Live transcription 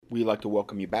We'd like to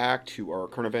welcome you back to our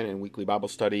current event and weekly Bible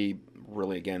study.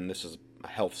 Really, again, this is a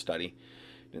health study.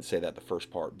 Didn't say that the first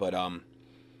part, but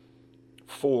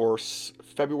for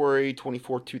February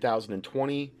 24th,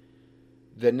 2020,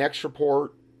 the next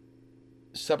report,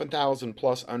 7,000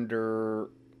 plus under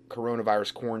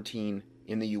coronavirus quarantine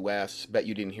in the U.S. Bet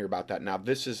you didn't hear about that. Now,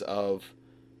 this is of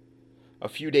a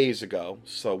few days ago,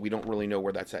 so we don't really know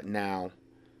where that's at now.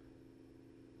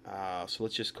 So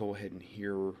let's just go ahead and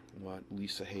hear what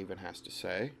Lisa Haven has to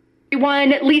say.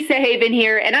 Everyone, Lisa Haven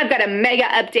here, and I've got a mega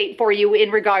update for you in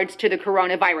regards to the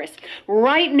coronavirus.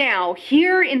 Right now,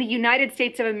 here in the United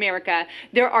States of America,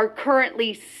 there are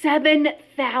currently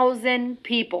 7,000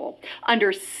 people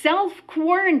under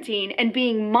self-quarantine and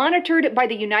being monitored by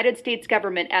the United States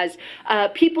government as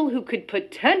people who could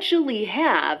potentially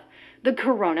have the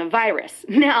coronavirus.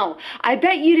 Now, I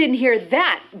bet you didn't hear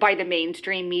that by the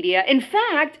mainstream media. In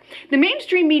fact, the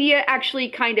mainstream media actually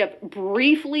kind of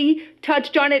briefly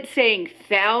touched on it, saying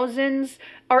thousands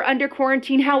are under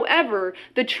quarantine. However,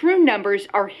 the true numbers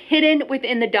are hidden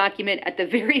within the document at the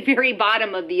very, very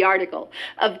bottom of the article.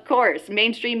 Of course,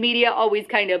 mainstream media always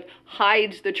kind of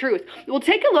hides the truth. We'll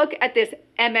take a look at this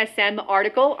MSM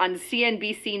article on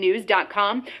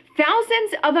CNBCnews.com.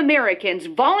 Thousands of Americans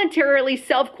voluntarily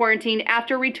self-quarantine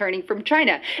after returning from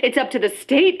China. It's up to the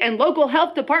state and local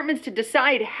health departments to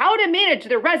decide how to manage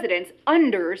their residents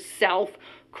under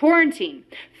self-quarantine.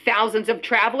 Thousands of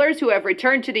travelers who have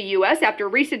returned to the U.S. after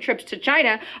recent trips to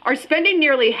China are spending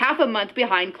nearly half a month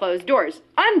behind closed doors,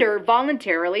 under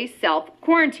voluntarily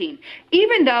self-quarantine,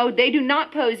 even though they do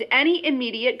not pose any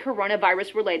immediate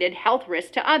coronavirus-related health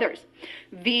risk to others.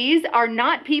 These are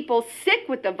not people sick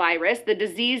with the virus, the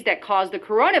disease that caused the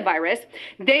coronavirus.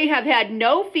 They have had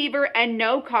no fever and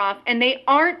no cough, and they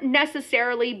aren't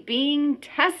necessarily being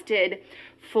tested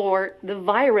for the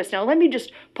virus. Now, let me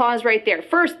just pause right there.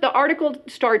 First, the article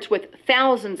starts with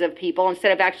thousands of people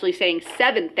instead of actually saying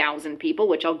 7,000 people,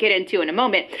 which I'll get into in a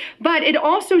moment. But it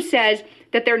also says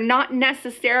that they're not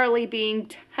necessarily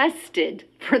being tested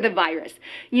for the virus.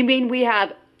 You mean we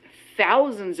have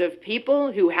thousands of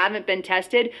people who haven't been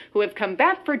tested, who have come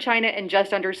back from China and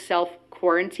just under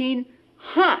self-quarantine?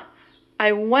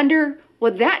 I wonder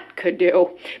what that could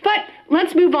do. But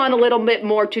let's move on a little bit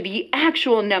more to the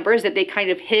actual numbers that they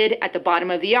kind of hid at the bottom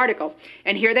of the article.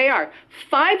 And here they are.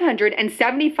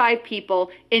 575 people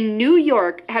in New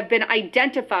York have been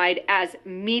identified as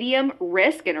medium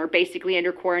risk and are basically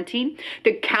under quarantine.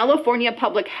 The California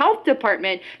Public Health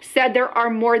Department said there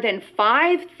are more than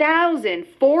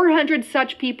 5,400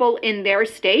 such people in their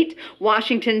state.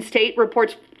 Washington State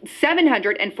reports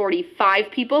 745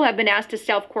 people have been asked to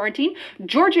self-quarantine.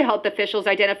 Georgia health officials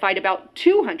identified about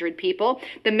 200 people.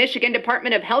 The Michigan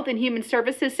Department of Health and Human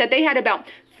Services said they had about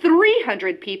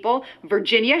 300 people.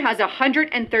 Virginia has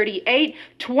 138,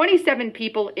 27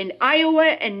 people in Iowa,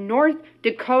 and North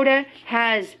Dakota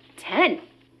has 10.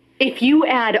 If you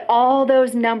add all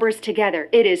those numbers together,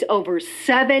 it is over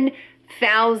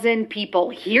 7,000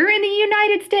 people here in the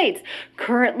United States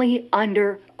currently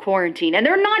under quarantine. And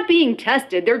they're not being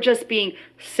tested, they're just being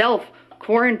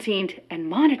self-quarantined and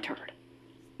monitored.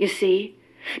 You see?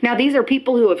 Now, these are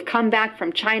people who have come back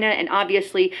from China, and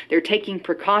obviously they're taking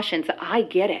precautions. I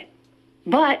get it.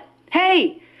 But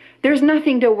hey, there's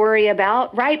nothing to worry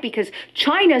about, right? Because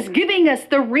China's giving us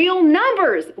the real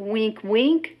numbers. Wink,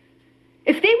 wink.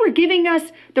 If they were giving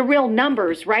us the real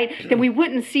numbers, right, then we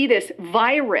wouldn't see this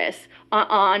virus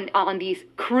on these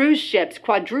cruise ships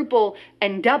quadruple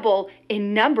and double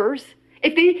in numbers.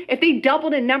 If they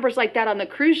doubled in numbers like that on the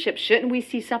cruise ship, shouldn't we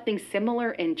see something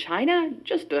similar in China?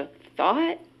 Just a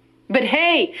thought. But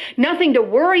hey, nothing to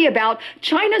worry about.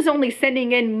 China's only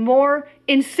sending in more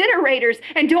incinerators.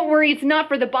 And don't worry, it's not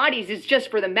for the bodies, it's just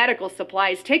for the medical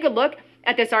supplies. Take a look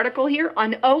at this article here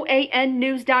on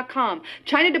OANnews.com.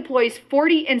 China deploys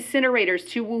 40 incinerators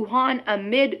to Wuhan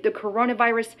amid the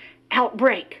coronavirus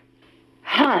outbreak.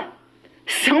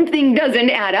 Something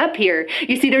doesn't add up here.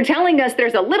 You see, they're telling us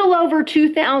there's a little over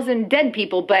 2,000 dead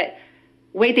people, but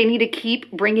wait, they need to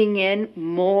keep bringing in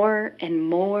more and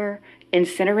more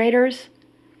incinerators?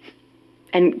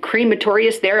 And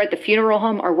crematorists there at the funeral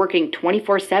home are working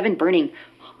 24/7, burning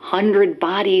 100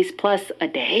 bodies plus a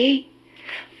day?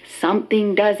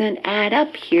 Something doesn't add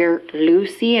up here,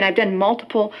 Lucy. And I've done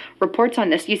multiple reports on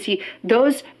this. You see,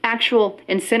 those actual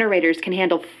incinerators can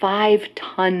handle 5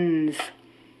 tons.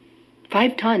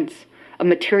 5 tons of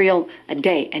material a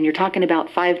day. And you're talking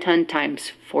about 5 ton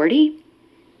times 40?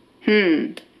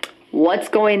 What's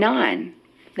going on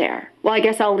there? Well, I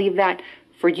guess I'll leave that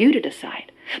for you to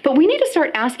decide. But we need to start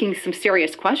asking some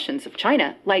serious questions of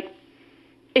China. Like,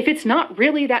 If it's not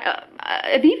really that,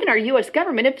 if even our U.S.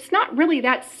 government, if it's not really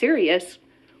that serious,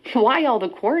 why all the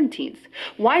quarantines?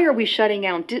 Why are we shutting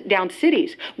down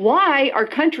cities? Why are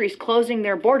countries closing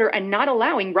their border and not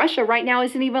allowing, Russia right now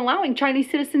isn't even allowing Chinese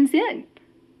citizens in?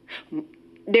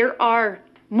 There are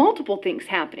multiple things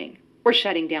happening. We're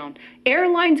shutting down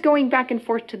airlines, going back and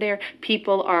forth to there.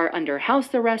 People are under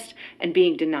house arrest and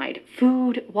being denied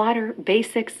food, water,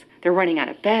 basics. They're running out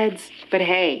of beds. But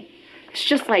hey, it's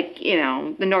just like,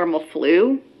 the normal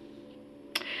flu.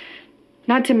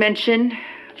 Not to mention,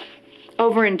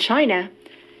 over in China,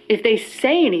 if they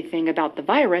say anything about the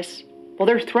virus, well,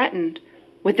 they're threatened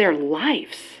with their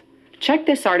lives. Check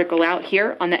this article out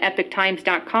here on the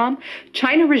epictimes.com.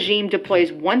 China regime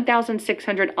deploys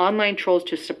 1,600 online trolls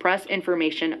to suppress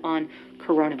information on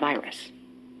coronavirus.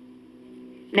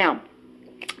 Now,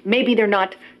 maybe they're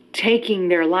not taking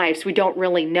their lives. We don't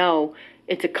really know.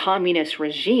 It's a communist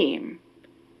regime.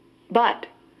 But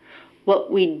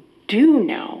what we do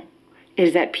know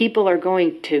is that people are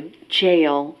going to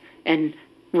jail and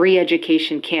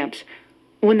re-education camps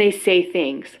when they say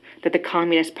things that the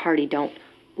Communist Party don't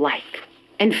like.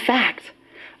 In fact,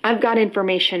 I've got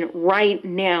information right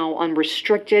now on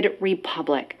Restricted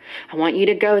Republic. I want you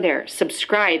to go there,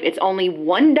 subscribe. It's only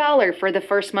 $1 for the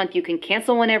first month. You can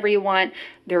cancel whenever you want.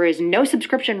 There is no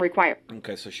subscription required.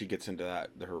 Okay, so she gets into that,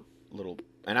 her little,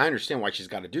 and I understand why she's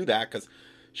got to do that, because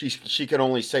she can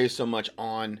only say so much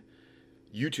on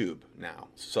YouTube now.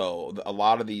 So a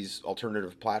lot of these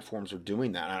alternative platforms are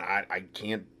doing that. I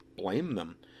can't blame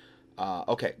them.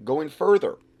 Okay, going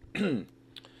further. And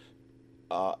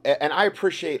I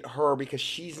appreciate her because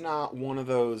she's not one of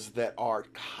those that are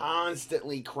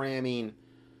constantly cramming,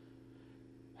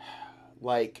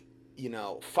 like,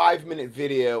 5-minute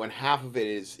video and half of it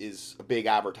is a big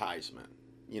advertisement,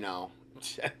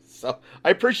 So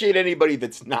I appreciate anybody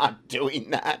that's not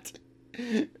doing that.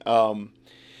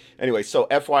 Anyway, so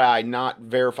FYI, not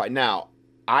verified. Now,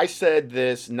 I said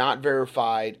this, not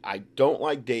verified. I don't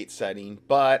like date setting,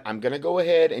 but I'm going to go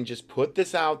ahead and just put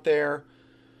this out there.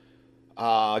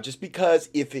 Just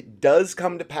because if it does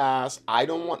come to pass, I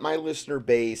don't want my listener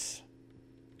base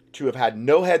to have had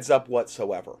no heads up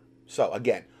whatsoever. So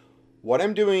again, what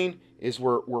I'm doing is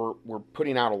we're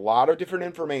putting out a lot of different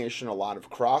information, a lot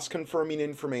of cross-confirming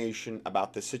information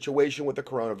about the situation with the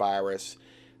coronavirus.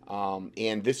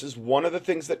 And this is one of the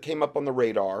things that came up on the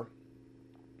radar.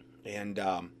 And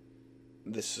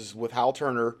this is with Hal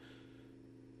Turner,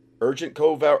 urgent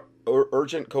covert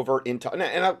intel.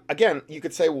 And again, you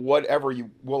could say whatever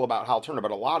you will about Hal Turner,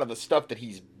 but a lot of the stuff that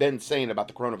he's been saying about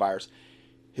the coronavirus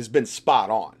has been spot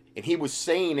on. And he was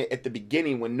saying it at the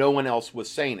beginning when no one else was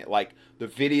saying it. Like the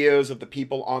videos of the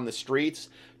people on the streets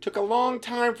took a long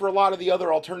time for a lot of the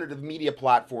other alternative media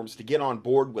platforms to get on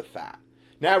board with that.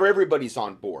 Now everybody's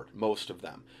on board, most of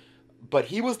them. But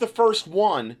he was the first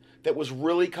one that was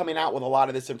really coming out with a lot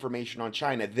of this information on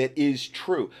China that is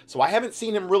true. So I haven't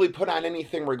seen him really put on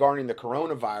anything regarding the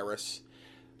coronavirus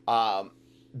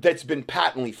that's been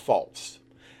patently false.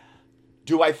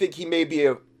 Do I think he maybe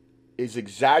is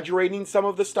exaggerating some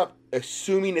of the stuff,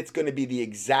 assuming it's going to be the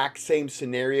exact same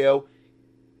scenario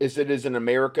as it is in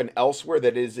America and elsewhere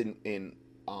that is in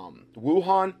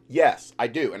Wuhan? Yes, I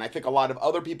do. And I think a lot of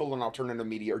other people in alternative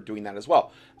media are doing that as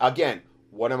well. Again,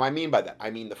 what do I mean by that? I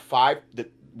mean the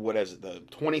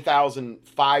 20,000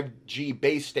 5G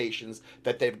base stations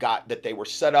that they've got, that they were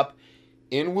set up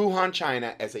in Wuhan,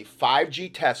 China as a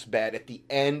 5G test bed at the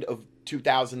end of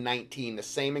 2019, the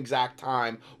same exact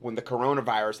time when the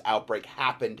coronavirus outbreak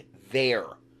happened there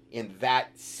in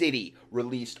that city,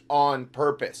 released on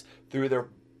purpose through their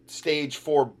stage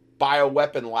 4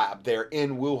 bioweapon lab there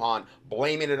in Wuhan,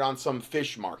 blaming it on some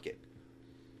fish market.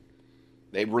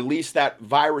 They released that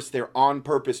virus there on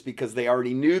purpose because they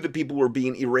already knew the people were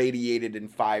being irradiated in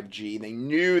 5G. They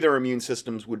knew their immune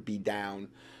systems would be down.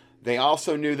 They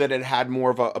also knew that it had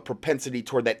more of a propensity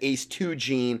toward that ACE2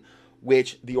 gene,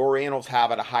 which the Orientals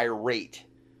have at a higher rate.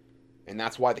 And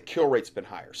that's why the kill rate's been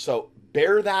higher. So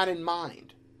bear that in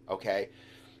mind, okay?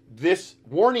 This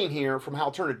warning here from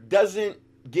Hal Turner doesn't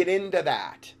get into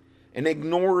that and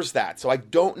ignores that. So I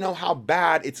don't know how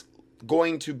bad it's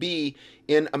going to be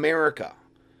in America.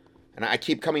 And I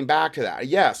keep coming back to that.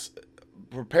 Yes,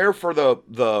 prepare for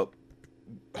the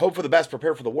hope for the best,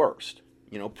 prepare for the worst.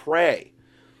 Pray.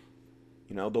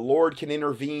 The Lord can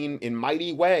intervene in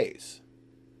mighty ways.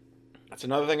 That's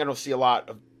another thing I don't see a lot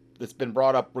of that's been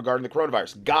brought up regarding the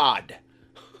coronavirus. God.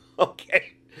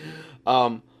 Okay.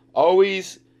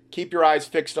 Always keep your eyes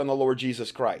fixed on the Lord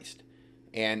Jesus Christ.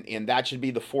 And that should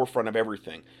be the forefront of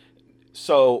everything.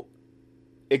 So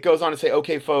it goes on to say,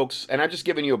 okay, folks, and I'm just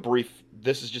giving you a brief,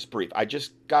 this is just brief. I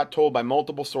just got told by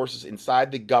multiple sources inside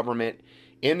the government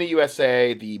in the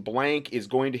USA, the blank is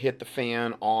going to hit the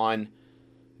fan on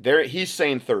there. He's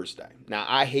saying Thursday. Now,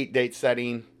 I hate date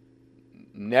setting,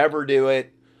 never do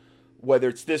it. Whether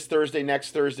it's this Thursday,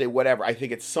 next Thursday, whatever. I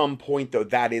think at some point, though,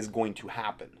 that is going to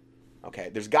happen. Okay,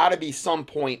 there's got to be some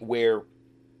point where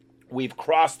we've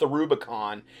crossed the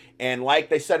Rubicon, and like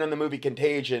they said in the movie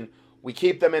Contagion, we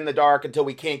keep them in the dark until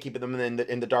we can't keep them in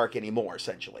the dark anymore,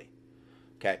 essentially.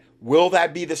 Okay, will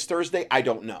that be this Thursday? I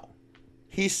don't know.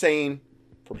 He's saying,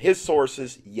 from his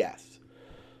sources, yes.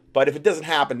 But if it doesn't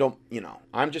happen, don't,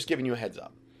 I'm just giving you a heads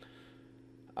up.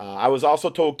 I was also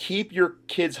told, keep your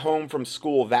kids home from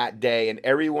school that day, and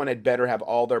everyone had better have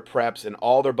all their preps and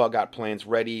all their bug out plans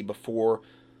ready before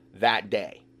that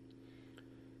day.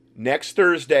 Next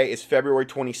Thursday is February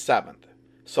 27th.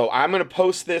 So I'm going to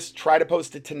post this, try to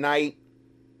post it tonight.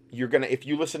 If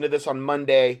you listen to this on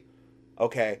Monday,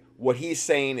 okay, what he's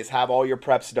saying is have all your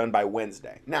preps done by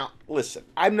Wednesday. Now, listen,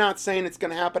 I'm not saying it's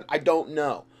going to happen. I don't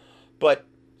know. But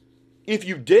if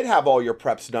you did have all your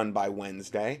preps done by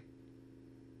Wednesday,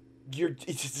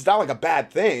 it's not like a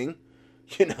bad thing.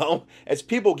 As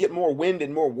people get more wind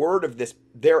and more word of this,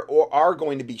 there are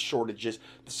going to be shortages.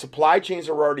 The supply chains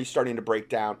are already starting to break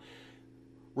down.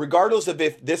 Regardless of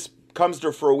if this comes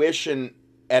to fruition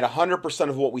at 100%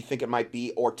 of what we think it might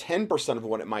be or 10% of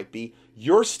what it might be,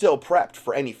 you're still prepped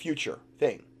for any future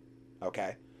thing.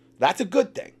 Okay? That's a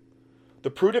good thing.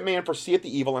 The prudent man foreseeth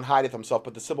the evil and hideth himself,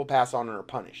 but the simple pass on and are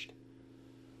punished.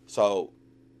 So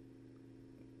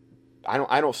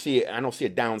I don't see a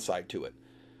downside to it.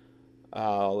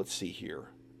 Let's see here.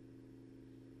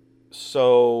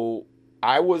 So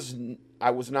I was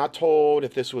not told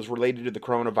if this was related to the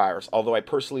coronavirus, although I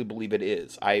personally believe it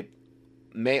is. It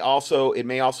may also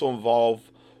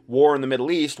involve war in the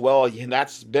Middle East. Well,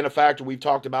 that's been a factor we've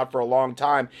talked about for a long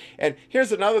time. And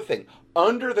here's another thing.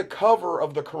 Under the cover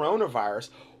of the coronavirus,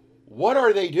 what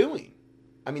are they doing?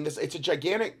 I mean, it's a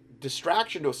gigantic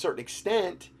distraction to a certain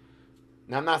extent.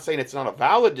 Now, I'm not saying it's not a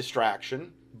valid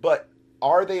distraction, but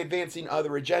are they advancing other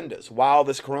agendas while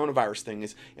this coronavirus thing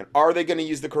is, and are they going to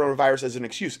use the coronavirus as an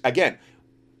excuse, again,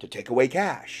 to take away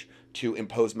cash, to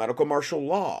impose medical martial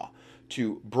law,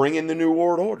 to bring in the New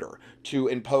World Order, to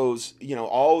impose,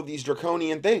 all of these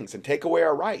draconian things and take away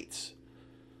our rights?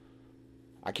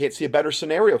 I can't see a better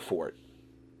scenario for it.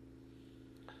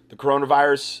 The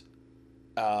coronavirus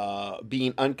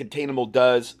being uncontainable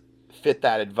does fit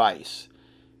that advice.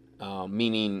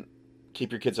 Meaning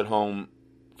keep your kids at home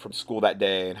from school that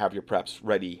day and have your preps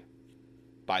ready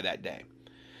by that day.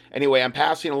 Anyway, I'm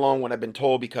passing along what I've been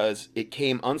told because it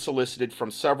came unsolicited from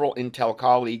several Intel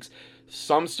colleagues,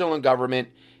 some still in government,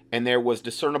 and there was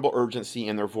discernible urgency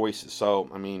in their voices. So,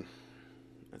 I mean,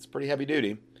 that's pretty heavy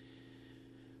duty.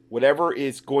 Whatever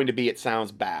it's going to be, it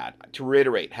sounds bad. To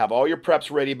reiterate, have all your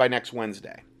preps ready by next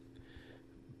Wednesday.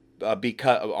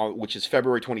 Which is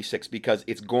February 26th, because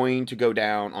it's going to go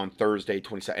down on Thursday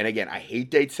 27th. And again, I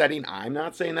hate date setting. I'm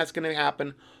not saying that's going to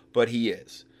happen, but he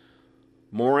is.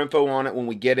 More info on it when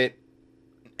we get it.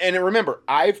 And remember,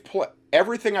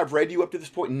 everything I've read you up to this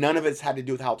point, none of it's had to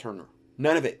do with Hal Turner.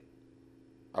 None of it.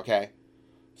 Okay?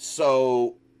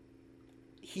 So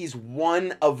he's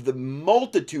one of the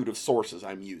multitude of sources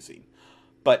I'm using.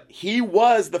 But he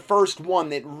was the first one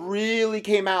that really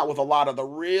came out with a lot of the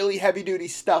really heavy-duty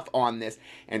stuff on this.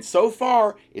 And so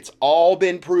far, it's all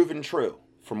been proven true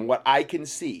from what I can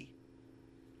see.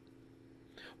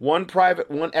 One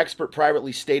expert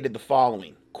privately stated the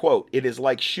following, quote, "It is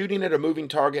like shooting at a moving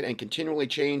target and continually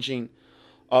changing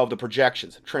of the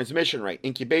projections. Transmission rate,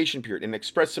 incubation period, and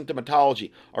express symptomatology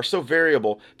are so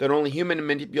variable that only human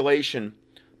manipulation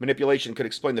could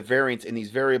explain the variance in these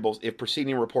variables if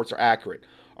preceding reports are accurate.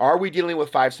 Are we dealing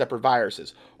with 5 separate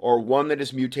viruses, or one that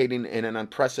is mutating in an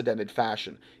unprecedented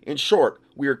fashion? In short,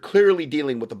 we are clearly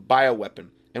dealing with a bioweapon,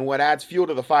 and what adds fuel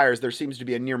to the fire is there seems to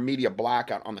be a near media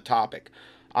blackout on the topic.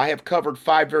 I have covered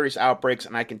 5 various outbreaks,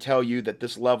 and I can tell you that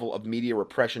this level of media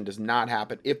repression does not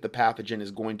happen if the pathogen is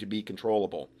going to be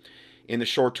controllable in the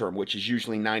short term, which is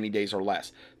usually 90 days or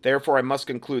less. Therefore, I must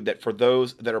conclude that for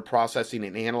those that are processing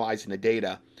and analyzing the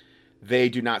data, they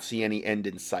do not see any end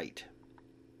in sight."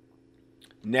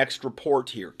 Next report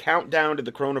here. Countdown to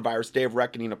the coronavirus day of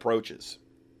reckoning approaches.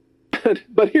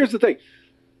 But here's the thing.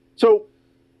 So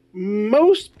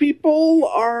most people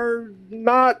are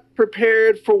not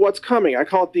prepared for what's coming. I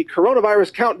call it the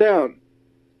coronavirus countdown,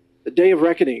 the day of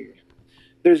reckoning.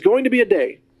 There's going to be a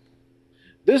day.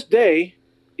 This day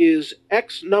is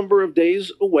X number of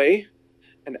days away,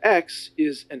 and X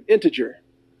is an integer.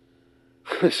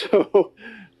 So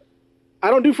I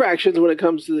don't do fractions when it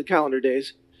comes to the calendar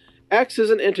days. X is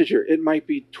an integer. It might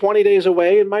be 20 days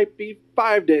away. It might be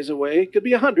 5 days away. It could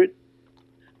be 100.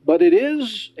 But it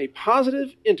is a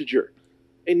positive integer,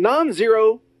 a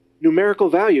non-zero numerical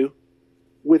value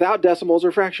without decimals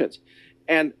or fractions.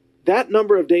 And that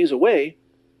number of days away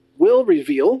will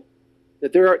reveal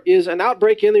that there is an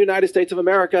outbreak in the United States of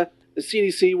America. The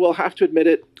CDC will have to admit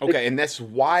it. Okay, and that's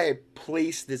why I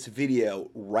placed this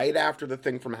video right after the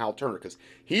thing from Hal Turner, because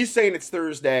he's saying it's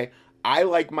Thursday. I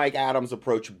like Mike Adams'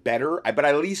 approach better, but I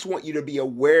at least want you to be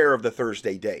aware of the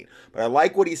Thursday date. But I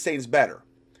like what he's saying is better,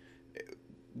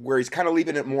 where he's kind of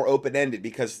leaving it more open-ended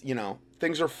because, you know,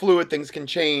 things are fluid, things can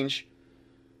change.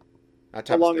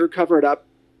 No longer cover it up.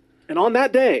 And on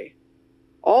that day,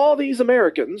 all these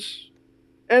Americans,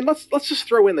 and let's just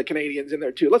throw in the Canadians in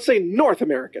there too. Let's say North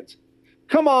Americans.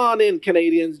 Come on in,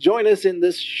 Canadians. Join us in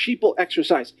this sheeple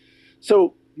exercise.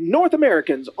 So North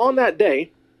Americans on that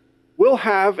day will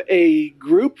have a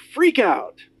group freak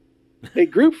out. A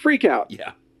group freak out.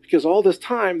 Yeah. Because all this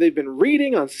time they've been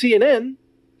reading on CNN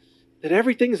that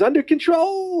everything's under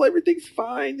control, everything's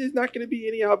fine, there's not going to be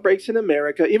any outbreaks in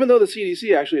America, even though the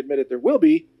CDC actually admitted there will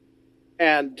be,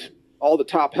 and all the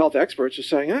top health experts are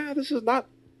saying, this is not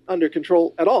under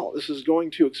control at all. This is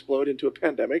going to explode into a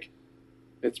pandemic.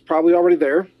 It's probably already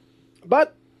there.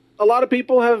 But a lot of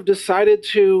people have decided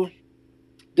to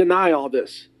deny all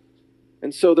this.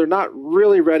 And so they're not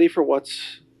really ready for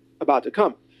what's about to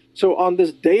come. So on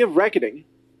this day of reckoning,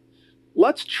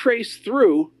 let's trace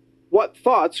through what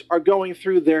thoughts are going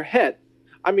through their head.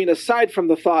 I mean, aside from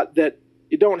the thought that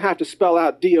you don't have to spell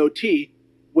out DOT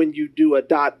when you do a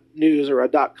 .news or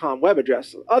a .com web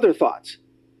address, other thoughts,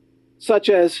 such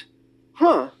as,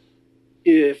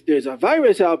 if there's a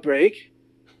virus outbreak,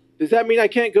 does that mean I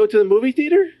can't go to the movie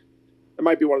theater? That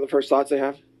might be one of the first thoughts they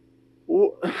have.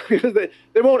 Because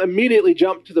they won't immediately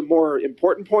jump to the more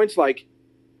important points, like,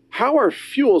 how are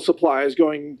fuel supplies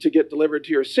going to get delivered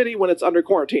to your city when it's under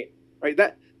quarantine? Right?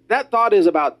 That thought is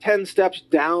about 10 steps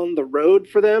down the road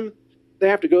for them. They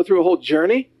have to go through a whole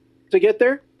journey to get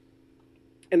there.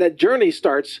 And that journey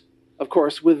starts, of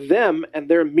course, with them and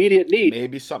their immediate need.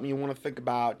 Maybe something you want to think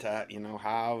about to,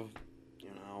 have,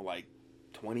 like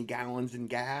 20 gallons in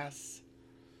gas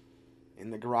in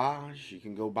the garage. You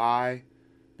can go buy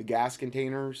the gas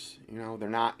containers. They're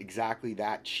not exactly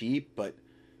that cheap, but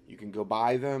you can go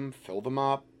buy them, fill them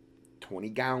up, 20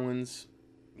 gallons,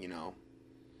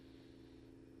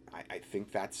 I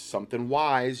think that's something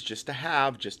wise just to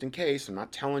have, just in case. I'm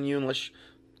not telling you unless you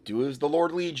do as the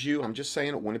Lord leads you. I'm just saying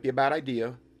it wouldn't be a bad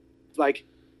idea. It's like,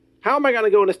 how am I going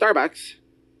to go into Starbucks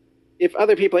if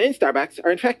other people in Starbucks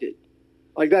are infected?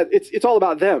 Like that, it's all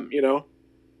about them,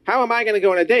 How am I going to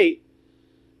go on a date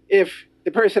if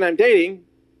the person I'm dating,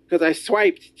 because I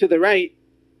swiped to the right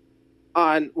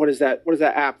on, what is that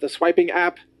app? The swiping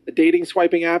app? The dating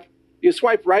swiping app? You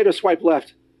swipe right or swipe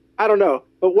left? I don't know.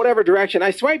 But whatever direction,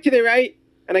 I swipe to the right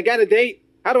and I got a date.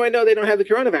 How do I know they don't have the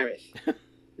coronavirus?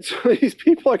 So these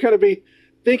people are going to be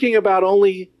thinking about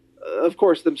only, of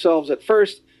course, themselves at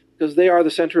first, because they are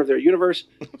the center of their universe.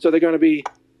 So they're going to be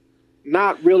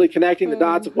not really connecting the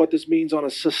dots of what this means on a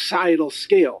societal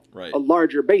scale, right. A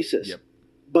larger basis. Yep.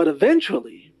 But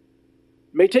eventually,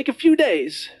 it may take a few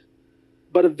days,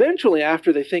 but eventually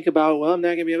after they think about, well, I'm not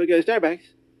going to be able to go to Starbucks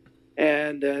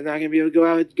and not going to be able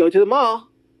to go to the mall,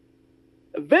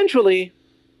 eventually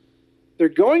they're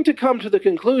going to come to the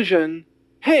conclusion,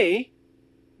 hey,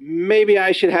 maybe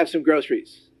I should have some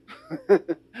groceries.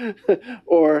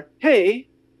 Or, hey,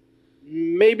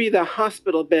 maybe the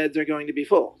hospital beds are going to be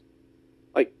full.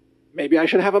 Like, maybe I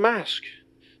should have a mask,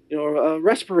 a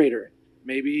respirator.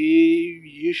 Maybe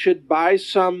you should buy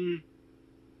some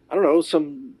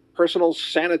personal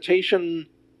sanitation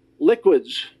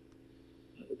liquids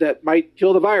that might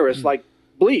kill the virus, like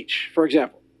bleach, for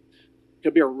example.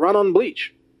 Could be a run on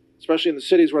bleach, especially in the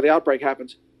cities where the outbreak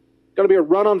happens. Going to be a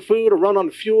run on food, a run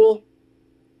on fuel.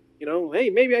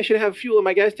 Hey, maybe I should have fuel in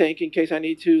my gas tank in case I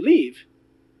need to leave.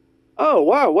 Oh,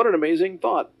 wow, what an amazing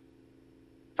thought.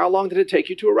 How long did it take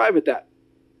you to arrive at that?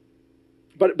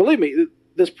 But believe me,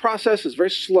 this process is very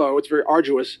slow. It's very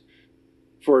arduous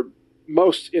for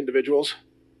most individuals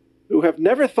who have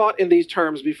never thought in these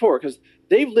terms before, because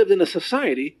they've lived in a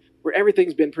society where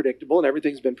everything's been predictable and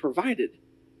everything's been provided.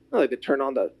 Like they turn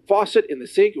on the faucet in the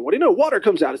sink, and what do you know? Water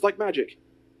comes out. It's like magic.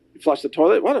 You flush the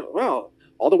toilet, well,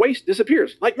 all the waste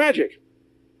disappears like magic.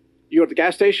 You go to the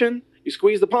gas station, you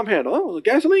squeeze the pump handle, oh, the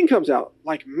gasoline comes out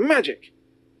like magic.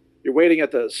 You're waiting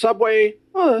at the subway,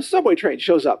 oh, the subway train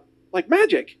shows up like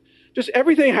magic. Just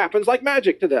everything happens like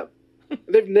magic to them.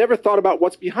 They've never thought about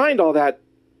what's behind all that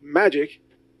magic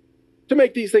to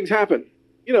make these things happen.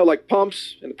 like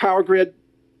pumps and the power grid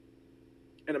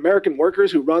and American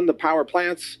workers who run the power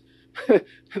plants,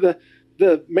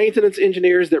 the maintenance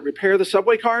engineers that repair the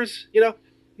subway cars,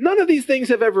 none of these things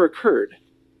have ever occurred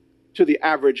to the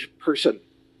average person,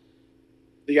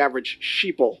 the average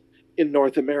sheeple in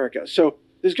North America. So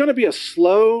there's going to be a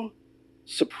slow,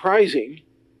 surprising,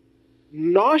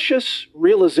 nauseous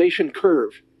realization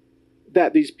curve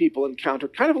that these people encounter,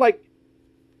 kind of like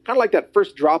that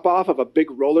first drop off of a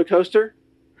big roller coaster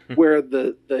where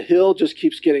the hill just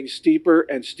keeps getting steeper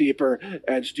and steeper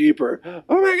and steeper.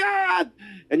 Oh my God!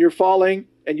 And you're falling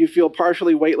and you feel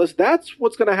partially weightless. That's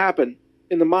what's going to happen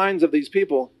in the minds of these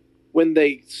people when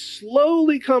they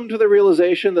slowly come to the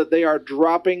realization that they are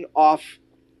dropping off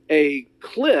a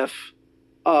cliff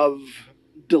of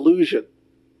delusion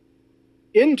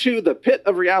into the pit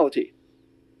of reality.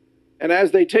 And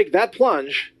as they take that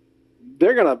plunge,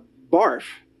 they're going to barf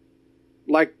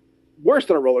like worse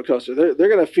than a roller coaster. They're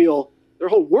going to feel their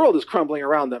whole world is crumbling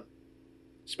around them,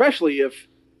 especially if,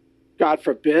 God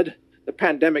forbid, the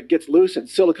pandemic gets loose in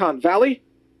Silicon Valley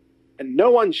and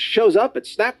no one shows up at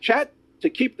Snapchat to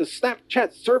keep the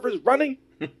Snapchat servers running.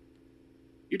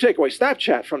 You take away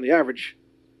Snapchat from the average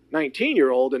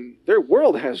 19-year-old and their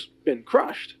world has been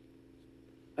crushed.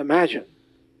 Imagine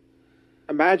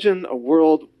a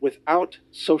world without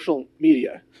social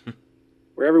media,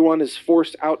 where everyone is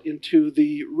forced out into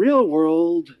the real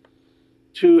world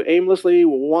to aimlessly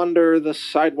wander the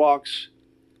sidewalks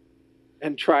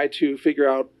and try to figure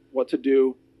out what to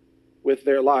do with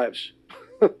their lives.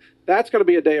 That's going to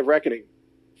be a day of reckoning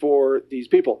for these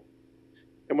people.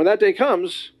 And when that day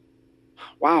comes,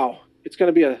 wow, it's going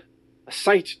to be a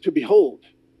sight to behold.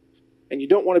 And you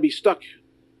don't want to be stuck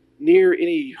near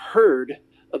any herd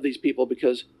of these people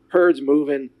because herds move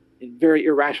in very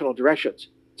irrational directions,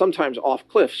 sometimes off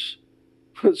cliffs,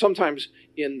 sometimes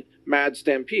in mad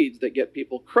stampedes that get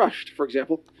people crushed, for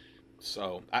example.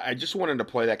 So I just wanted to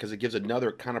play that because it gives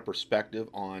another kind of perspective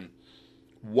on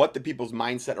what the people's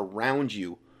mindset around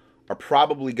you are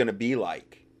probably going to be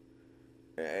like,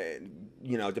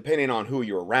 depending on who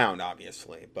you're around,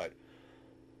 obviously. But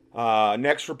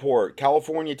next report,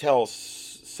 California tells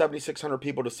 7,600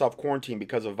 people to self-quarantine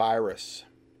because of virus.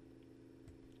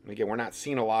 And again, we're not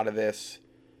seeing a lot of this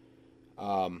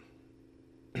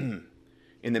in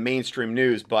the mainstream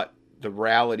news, but the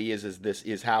reality is this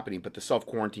is happening, but the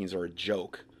self-quarantines are a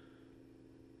joke.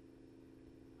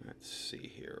 Let's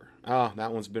see here. Oh,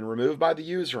 that one's been removed by the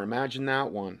user. Imagine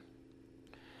that one.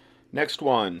 Next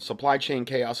one. Supply chain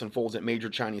chaos unfolds at major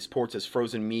Chinese ports as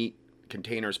frozen meat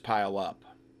containers pile up.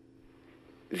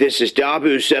 This is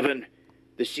Dabu 7.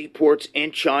 The seaports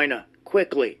in China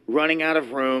quickly running out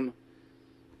of room.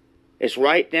 As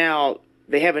right now,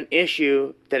 they have an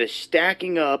issue that is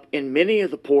stacking up in many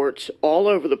of the ports all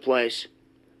over the place.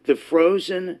 The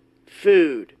frozen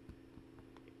food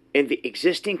in the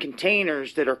existing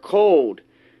containers that are cold,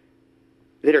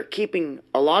 that are keeping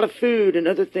a lot of food and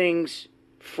other things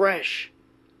fresh.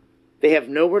 They have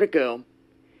nowhere to go,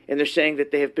 and they're saying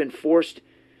that they have been forced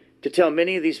to tell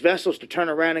many of these vessels to turn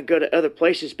around and go to other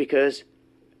places because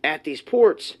at these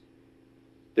ports,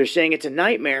 they're saying it's a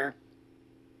nightmare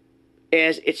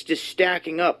as it's just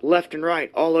stacking up left and right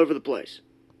all over the place.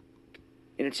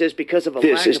 And it says because of a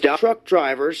lack of truck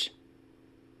drivers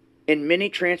and many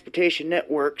transportation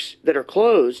networks that are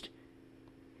closed,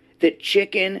 that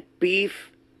chicken,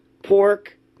 beef,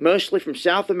 pork, mostly from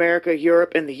South America,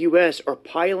 Europe, and the U.S., are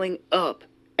piling up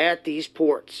at these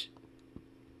ports.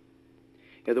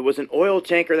 There was an oil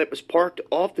tanker that was parked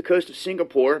off the coast of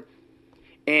Singapore,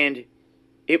 and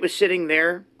it was sitting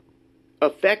there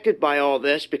affected by all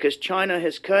this because China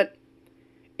has cut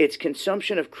its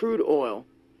consumption of crude oil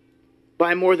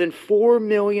by more than 4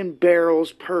 million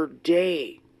barrels per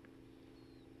day,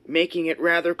 making it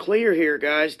rather clear here,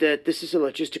 guys, that this is a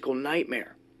logistical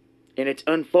nightmare, and it's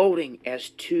unfolding as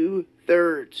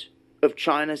 2/3 of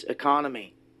China's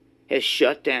economy has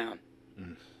shut down.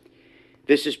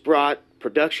 This has brought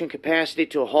production capacity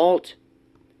to a halt.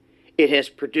 It has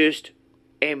produced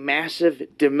a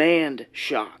massive demand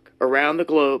shock around the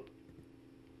globe,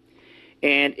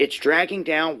 and it's dragging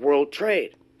down world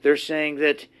trade. They're saying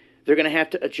that they're going to have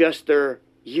to adjust their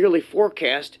yearly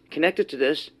forecast connected to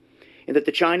this, and that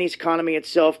the Chinese economy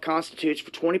itself constitutes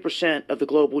for 20% of the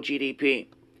global GDP.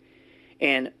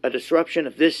 And a disruption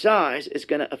of this size is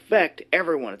going to affect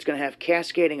everyone. It's going to have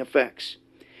cascading effects.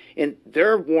 And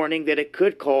they're warning that it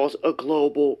could cause a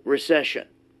global recession.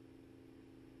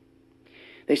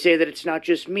 They say that it's not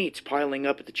just meats piling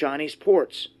up at the Chinese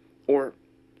ports or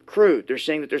crude. They're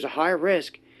saying that there's a high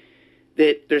risk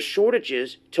that there's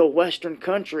shortages to Western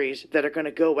countries that are going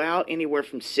to go out anywhere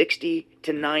from 60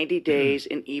 to 90 days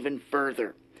and even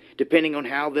further, depending on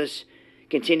how this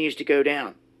continues to go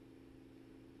down.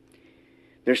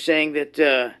 They're saying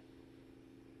that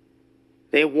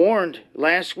they warned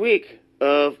last week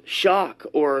of shock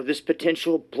or this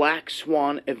potential black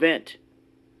swan event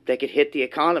that could hit the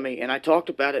economy, and I talked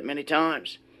about it many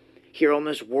times. Here on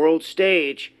this world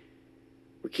stage,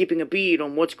 we're keeping a bead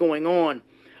on what's going on.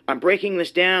 I'm breaking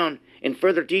this down in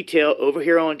further detail over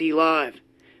here on D Live.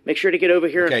 Make sure to get over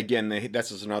here. Okay, again,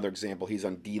 this is another example. He's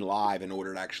on D Live in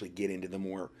order to actually get into the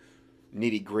more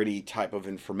nitty-gritty type of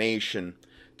information.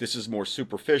 This is more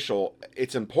superficial.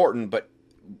 It's important, but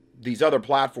these other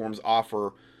platforms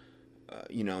offer,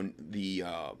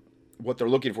 what they're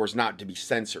looking for is not to be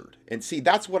censored. And see,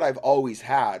 that's what I've always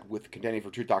had with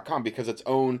contendingfortruth.com, because it's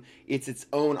its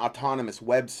own autonomous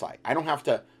website. I don't have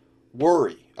to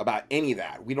worry about any of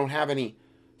that. We don't have any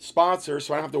sponsors,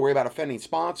 so I don't have to worry about offending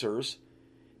sponsors.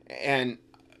 And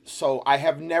so I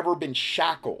have never been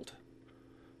shackled,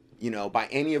 by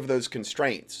any of those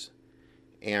constraints.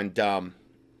 And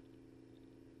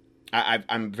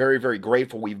I'm very, very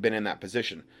grateful we've been in that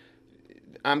position.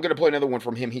 I'm going to play another one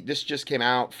from him. This just came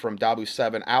out from Dabu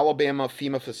 7. Alabama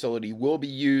FEMA facility will be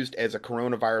used as a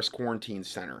coronavirus quarantine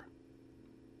center.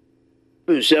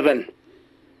 Dabu 7.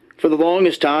 For the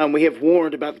longest time, we have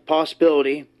warned about the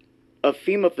possibility of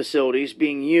FEMA facilities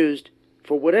being used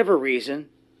for whatever reason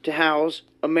to house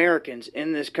Americans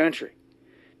in this country.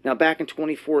 Now, back in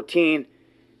 2014,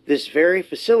 this very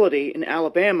facility in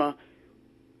Alabama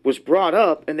was brought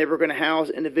up, and they were going to house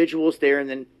individuals there, and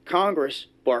then Congress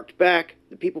barked back,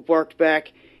 the people barked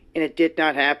back, and it did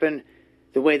not happen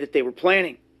the way that they were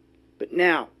planning. But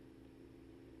now,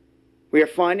 we are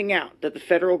finding out that the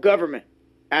federal government,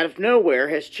 out of nowhere,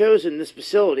 has chosen this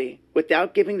facility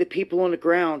without giving the people on the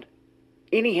ground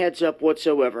any heads up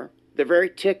whatsoever. They're very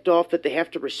ticked off that they have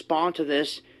to respond to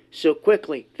this so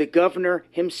quickly. The governor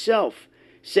himself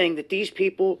saying that these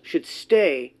people should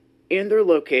stay in their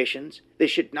locations, they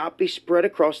should not be spread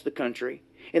across the country,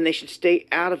 and they should stay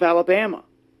out of Alabama.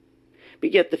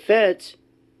 But yet the feds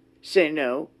say,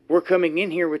 no, we're coming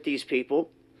in here with these people.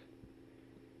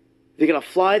 They're going to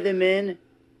fly them in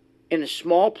a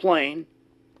small plane.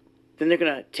 Then they're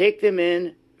going to take them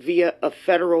in via a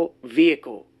federal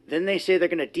vehicle. Then they say they're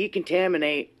going to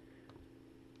decontaminate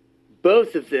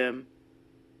both of them.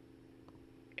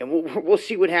 And we'll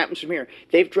see what happens from here.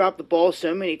 They've dropped the ball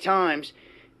so many times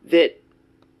that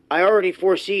I already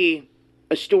foresee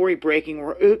a story breaking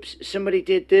where, oops, somebody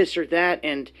did this or that.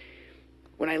 And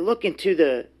when I look into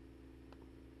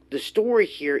the story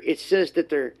here, it says that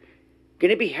they're going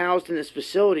to be housed in this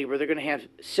facility where they're going to have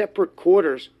separate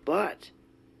quarters, but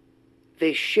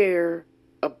they share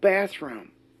a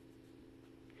bathroom.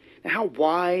 Now, how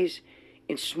wise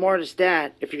and smart is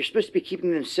that if you're supposed to be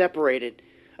keeping them separated,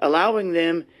 allowing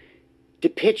them to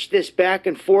pitch this back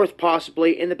and forth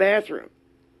possibly in the bathroom?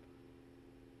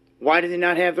 Why do they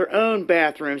not have their own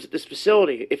bathrooms at this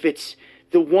facility if it's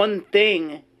the one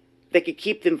thing that could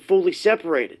keep them fully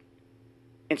separated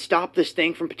and stop this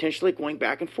thing from potentially going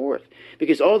back and forth?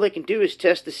 Because all they can do is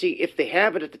test to see if they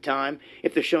have it at the time,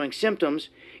 if they're showing symptoms,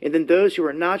 and then those who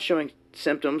are not showing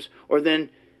symptoms or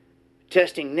then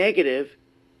testing negative,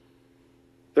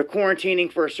 they're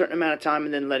quarantining for a certain amount of time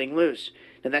and then letting loose.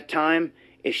 Now that time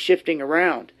is shifting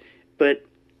around, but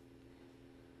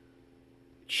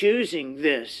choosing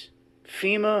this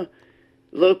FEMA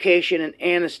location in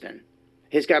Anniston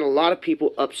has got a lot of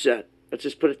people upset. Let's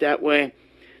just put it that way.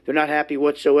 They're not happy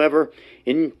whatsoever.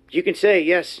 And you can say,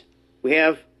 yes, we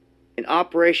have an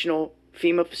operational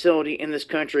FEMA facility in this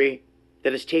country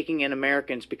that is taking in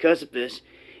Americans because of this.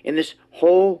 And this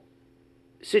whole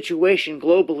situation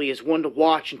globally is one to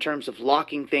watch in terms of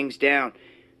locking things down.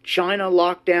 China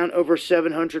locked down over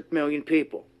 700 million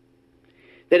people.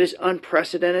 That is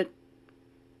unprecedented.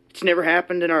 It's never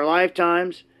happened in our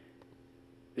lifetimes.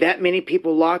 That many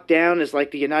people locked down is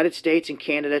like the United States and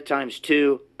Canada times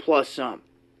 2 plus some.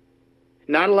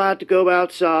 Not allowed to go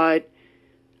outside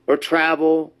or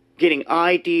travel, getting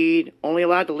ID'd, only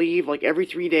allowed to leave like every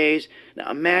 3 days.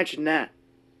 Now imagine that.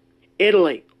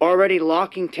 Italy already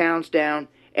locking towns down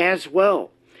as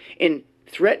well and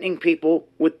threatening people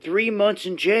with 3 months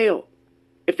in jail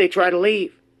if they try to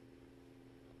leave.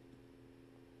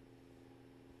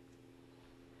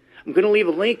 I'm going to leave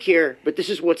a link here, but this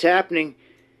is what's happening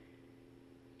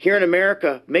here in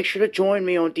America. Make sure to join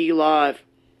me on D Live.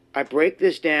 I break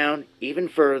this down even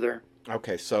further.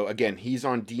 Okay, so again, he's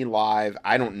on D Live.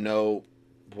 I don't know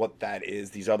what that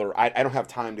is. These other, I don't have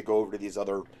time to go over to these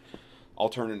other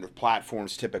alternative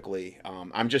platforms typically.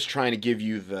 I'm just trying to give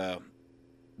you the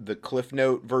the Cliff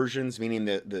Note versions, meaning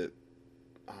the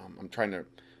I'm trying to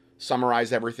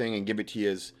summarize everything and give it to you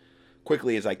as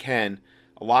quickly as I can.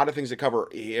 A lot of things to cover.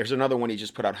 Here's another one he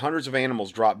just put out. Hundreds of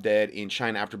animals dropped dead in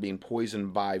China after being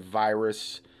poisoned by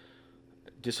virus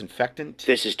disinfectant.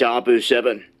 This is Dabu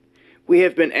 7. We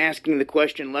have been asking the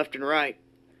question left and right.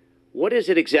 What is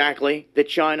it exactly that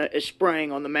China is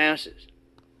spraying on the masses?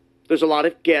 There's a lot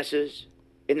of guesses,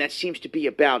 and that seems to be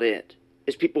about it.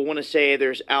 As people want to say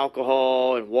there's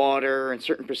alcohol and water and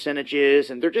certain percentages,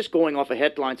 and they're just going off of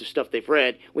headlines of stuff they've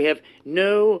read. We have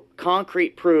no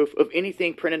concrete proof of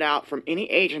anything printed out from any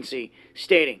agency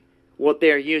stating what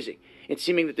they're using. And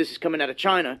seeming that this is coming out of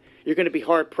China, you're going to be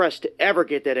hard-pressed to ever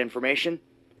get that information.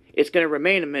 It's going to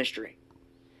remain a mystery.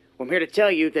 Well, I'm here to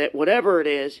tell you that whatever it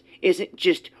is, isn't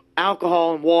just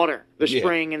alcohol and water they're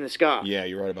spraying in the sky. Yeah,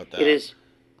 you're right about that. It is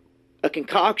a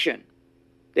concoction.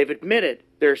 They've admitted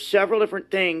there are several different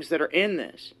things that are in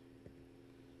this.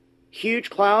 Huge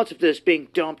clouds of this being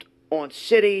dumped on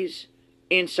cities,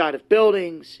 inside of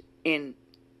buildings,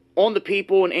 on the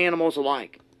people and animals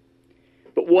alike.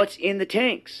 But what's in the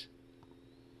tanks?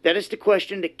 That is the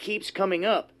question that keeps coming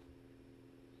up.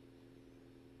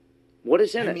 What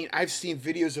is in it? I mean, I've seen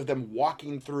videos of them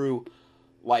walking through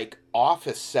like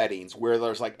office settings where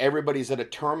there's like everybody's at a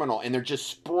terminal and they're just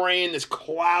spraying this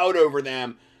cloud over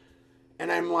them.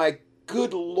 And I'm like,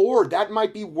 good Lord, that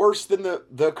might be worse than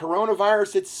the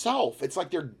coronavirus itself. It's like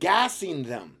they're gassing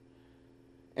them.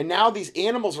 And now these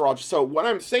animals are all... So what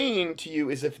I'm saying to you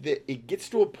is if it gets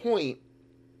to a point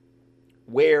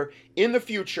where in the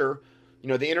future, you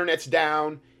know, the internet's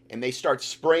down and they start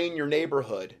spraying your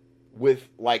neighborhood with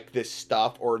like this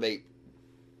stuff, or they,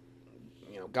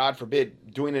 you know, God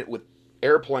forbid, doing it with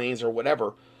airplanes or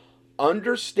whatever,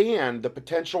 understand the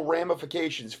potential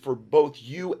ramifications for both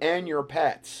you and your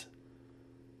pets.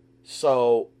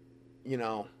 So, you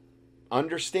know,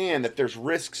 understand that there's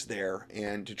risks there,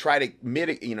 and to try to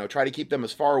mitigate, you know, try to keep them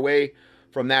as far away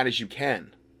from that as you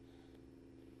can.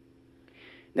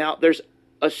 Now, there's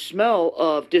a smell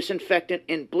of disinfectant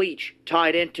and bleach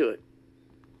tied into it,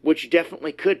 which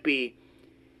definitely could be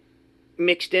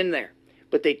mixed in there.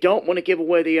 But they don't want to give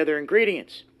away the other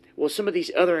ingredients. Well, some of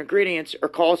these other ingredients are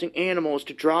causing animals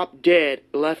to drop dead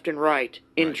left and right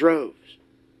in droves.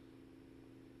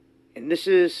 And this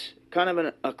is kind of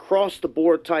an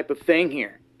across-the-board type of thing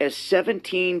here, as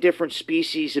 17 different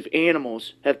species of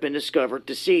animals have been discovered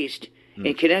deceased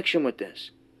in connection with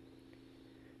this.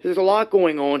 There's a lot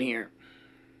going on here.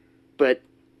 But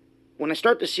when I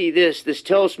start to see this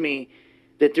tells me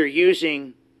that they're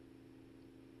using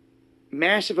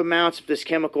massive amounts of this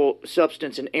chemical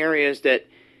substance in areas that,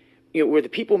 you know, where the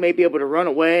people may be able to run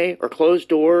away or close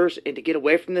doors, and to get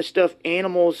away from this stuff,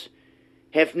 animals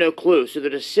have no clue. So they're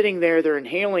just sitting there, they're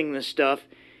inhaling this stuff,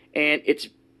 and it's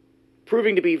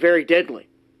proving to be very deadly.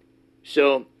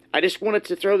 So I just wanted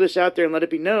to throw this out there and let it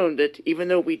be known that even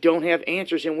though we don't have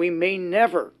answers, and we may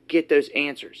never get those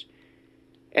answers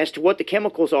as to what the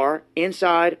chemicals are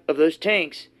inside of those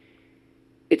tanks,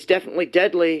 it's definitely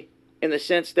deadly in the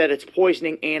sense that it's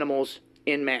poisoning animals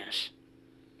en masse.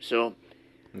 So,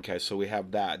 okay, so we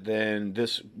have that. Then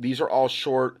these are all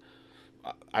short.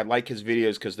 I like his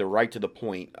videos because they're right to the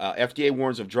point. FDA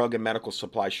warns of drug and medical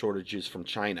supply shortages from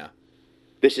China.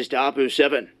 This is Dabu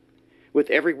 7. With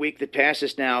every week that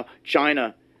passes now,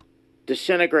 China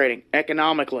disintegrating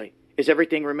economically as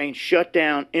everything remains shut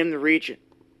down in the region.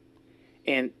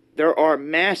 And there are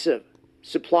massive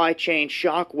supply chain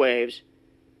shock waves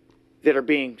that are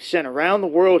being sent around the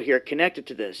world here connected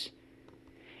to this.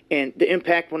 And the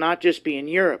impact will not just be in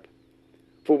Europe,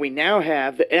 for we now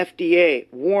have the FDA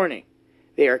warning.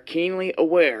 They are keenly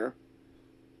aware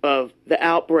of the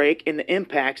outbreak and the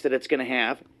impacts that it's going to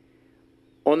have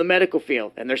on the medical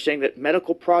field. And they're saying that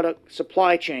medical product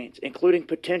supply chains, including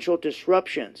potential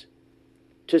disruptions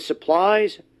to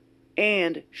supplies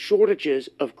and shortages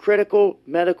of critical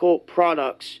medical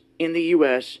products in the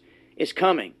U.S., is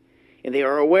coming. And they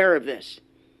are aware of this.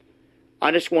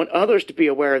 I just want others to be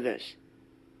aware of this.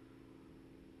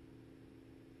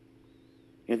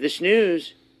 If this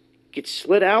news gets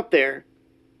slid out there,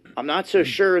 I'm not so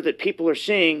sure that people are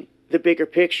seeing the bigger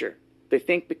picture. They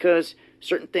think because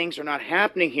certain things are not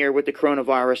happening here with the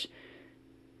coronavirus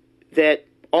that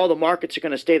all the markets are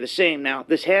going to stay the same. Now,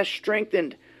 this has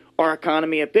strengthened our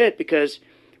economy a bit, because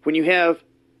when you have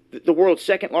the world's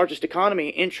second largest economy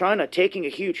in China taking a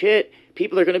huge hit,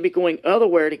 people are going to be going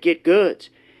otherwhere to get goods.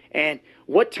 And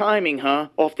what timing, huh,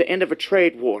 off the end of a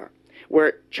trade war,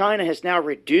 where China has now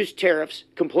reduced tariffs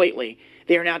completely.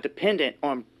 They are now dependent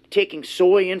on taking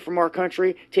soy in from our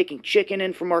country, taking chicken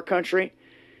in from our country,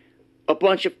 a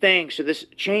bunch of things. So this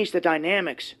changed the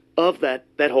dynamics of that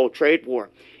whole trade war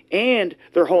and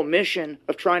their whole mission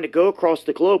of trying to go across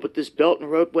the globe with this Belt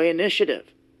and Roadway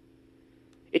Initiative.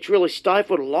 It's really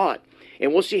stifled a lot,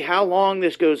 and we'll see how long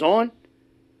this goes on,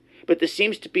 but this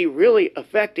seems to be really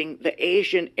affecting the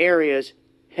Asian areas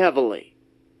heavily.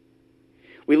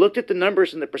 We looked at the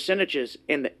numbers and the percentages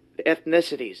and the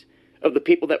ethnicities of the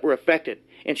people that were affected,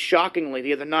 and shockingly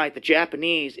the other night the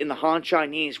Japanese and the Han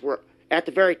Chinese were at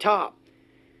the very top.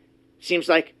 Seems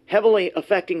like heavily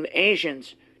affecting the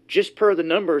Asians just per the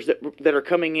numbers that are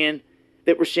coming in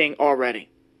that we're seeing already.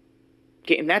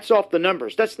 Okay, and that's off the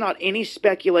numbers. That's not any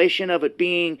speculation of it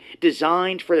being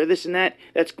designed for this and that.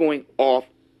 That's going off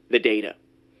the data,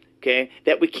 okay,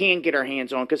 that we can get our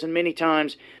hands on, because many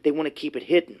times they want to keep it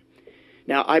hidden.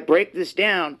 Now, I break this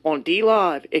down on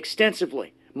DLive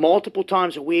extensively, multiple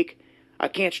times a week. I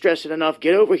can't stress it enough.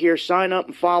 Get over here, sign up,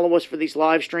 and follow us for these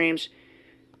live streams.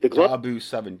 The Dahboo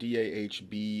 7,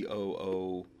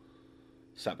 Dahboo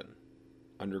 7,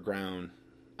 underground.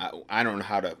 I don't know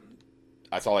how to.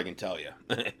 That's all I can tell you.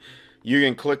 You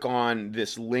can click on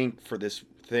this link for this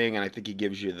thing, and I think he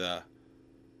gives you the.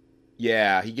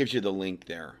 Yeah, he gives you the link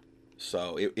there,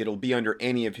 so it'll be under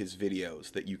any of his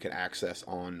videos that you can access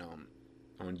on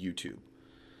YouTube.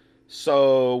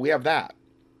 So we have that.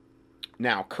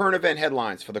 Now, current event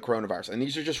headlines for the coronavirus, and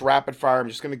these are just rapid fire. I'm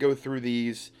just going to go through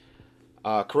these.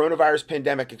 Coronavirus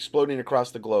pandemic exploding across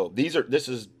the globe. This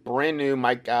is brand new.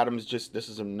 Mike Adams this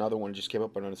is another one just came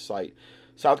up on his site.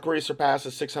 South Korea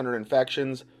surpasses 600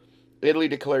 infections. Italy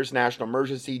declares national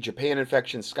emergency. Japan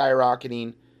infections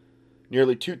skyrocketing.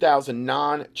 Nearly 2,000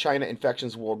 non-China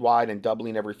infections worldwide and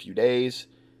doubling every few days.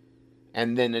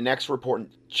 And then the next report,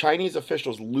 Chinese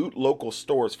officials loot local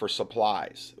stores for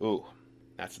supplies. Ooh,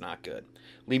 that's not good.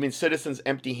 Leaving citizens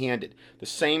empty-handed. The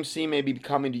same scene may be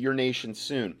coming to your nation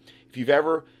soon. If you've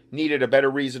ever needed a better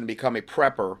reason to become a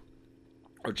prepper,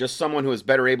 or just someone who is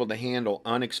better able to handle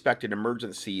unexpected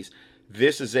emergencies,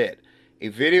 this is it. A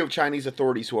video of Chinese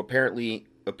authorities who apparently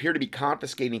appear to be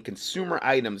confiscating consumer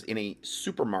items in a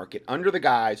supermarket under the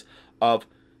guise of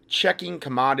checking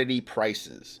commodity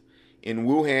prices. In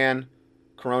Wuhan,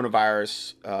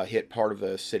 coronavirus hit part of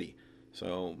the city.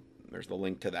 So there's the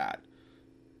link to that.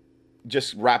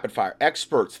 Just rapid fire.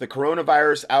 Experts, the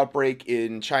coronavirus outbreak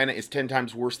in China is 10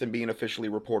 times worse than being officially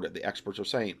reported, the experts are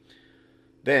saying.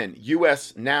 Then,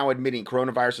 U.S. now admitting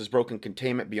coronavirus has broken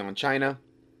containment beyond China.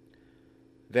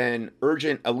 Then,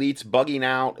 urgent elites bugging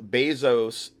out.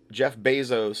 Jeff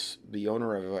Bezos, the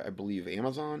owner of, I believe,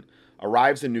 Amazon,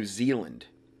 arrives in New Zealand.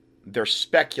 They're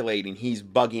speculating he's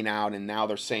bugging out, and now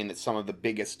they're saying that some of the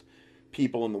biggest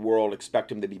people in the world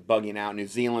expect him to be bugging out. New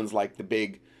Zealand's like the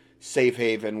big safe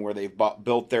haven where they've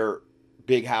built their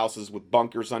big houses with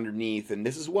bunkers underneath, and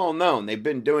this is well known. They've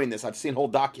been doing this. I've seen whole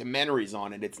documentaries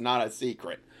on it. It's not a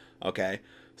secret. Okay,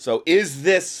 so is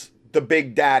this the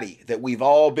big daddy that we've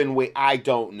all been waiting? I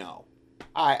don't know.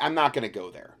 I'm not going to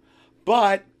go there,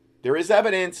 but there is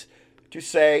evidence to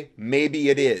say maybe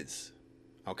it is.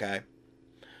 Okay.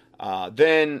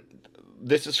 Then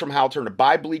this is from Hal Turner.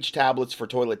 Buy bleach tablets for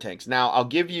toilet tanks. Now I'll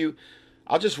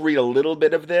just read a little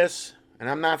bit of this. And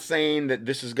I'm not saying that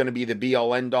this is going to be the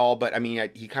be-all, end-all, but I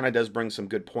mean, he kind of does bring some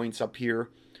good points up here.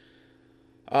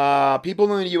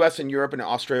 People in the U.S. and Europe and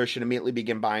Australia should immediately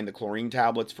begin buying the chlorine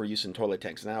tablets for use in toilet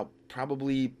tanks. Now,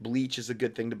 probably bleach is a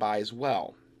good thing to buy as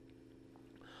well.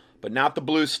 But not the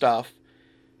blue stuff.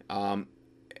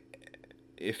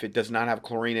 If it does not have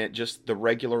chlorine in it, just the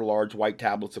regular large white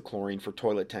tablets of chlorine for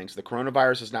toilet tanks. The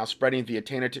coronavirus is now spreading via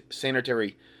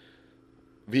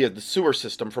the sewer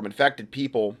system from infected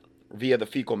people via the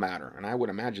fecal matter, and I would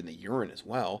imagine the urine as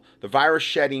well. The virus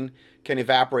shedding can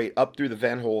evaporate up through the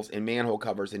vent holes and manhole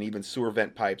covers and even sewer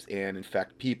vent pipes and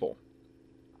infect people.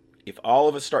 If all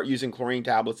of us start using chlorine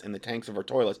tablets in the tanks of our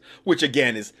toilets, which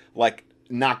again is like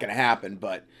not going to happen,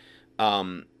 but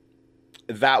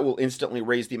that will instantly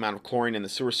raise the amount of chlorine in the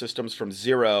sewer systems from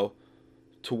 0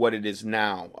 to what it is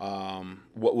now.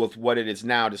 What it is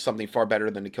now to something far better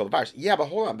than to kill the virus. Yeah, but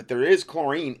hold on, but there is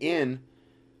chlorine in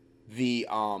the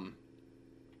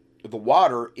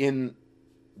water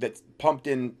that's pumped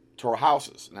into our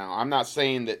houses. Now, I'm not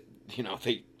saying that,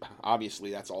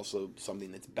 obviously that's also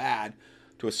something that's bad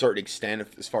to a certain extent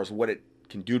as far as what it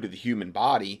can do to the human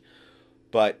body,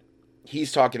 but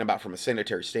he's talking about from a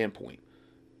sanitary standpoint.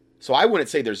 So I wouldn't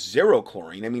say there's 0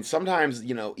 chlorine. I mean, sometimes,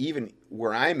 even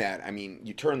where I'm at, I mean,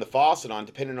 you turn the faucet on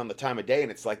depending on the time of day and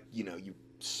it's like, you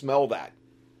smell that.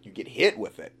 You get hit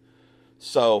with it.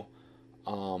 So,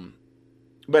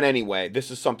 but anyway,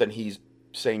 this is something he's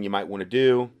saying you might want to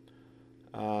do.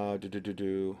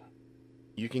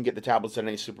 You can get the tablets at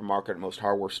any supermarket, at most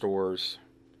hardware stores.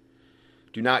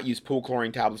 Do not use pool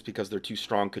chlorine tablets because they're too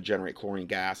strong, could generate chlorine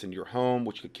gas into your home,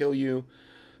 which could kill you.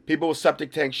 People with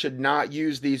septic tanks should not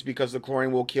use these because the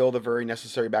chlorine will kill the very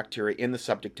necessary bacteria in the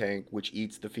septic tank, which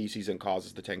eats the feces and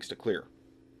causes the tanks to clear.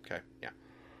 Okay, yeah.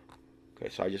 Okay,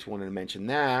 so I just wanted to mention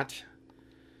that.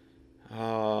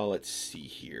 Let's see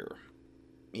here.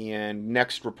 And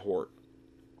next report.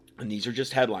 And these are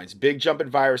just headlines. Big jump in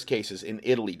virus cases in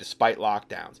Italy despite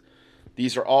lockdowns.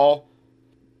 These are all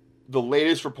the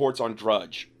latest reports on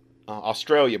Drudge.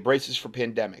 Australia braces for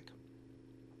pandemic.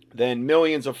 Then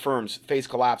millions of firms face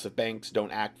collapse if banks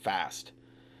don't act fast.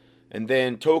 And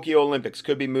then Tokyo Olympics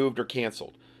could be moved or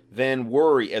canceled. Then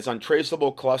worry as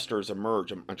untraceable clusters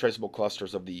emerge, untraceable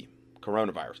clusters of the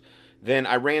coronavirus. Then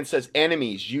Iran says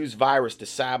enemies use virus to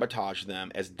sabotage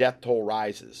them as death toll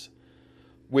rises.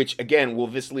 Which, again, will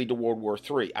this lead to World War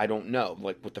III? I don't know,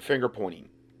 like with the finger pointing.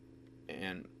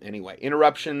 And anyway,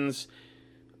 interruptions.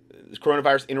 This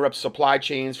coronavirus interrupts supply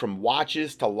chains from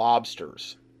watches to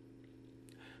lobsters.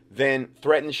 Then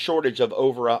threatens shortage of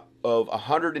over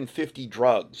 150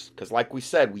 drugs. Because like we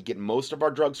said, we get most of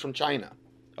our drugs from China.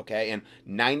 Okay, and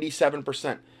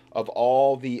 97% of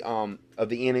all the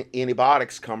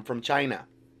antibiotics come from China.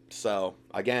 So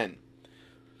again,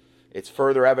 it's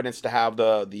further evidence to have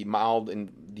the mild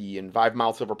and the 5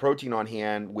 mild silver protein on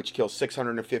hand, which kills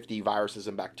 650 viruses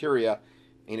and bacteria.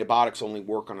 Antibiotics only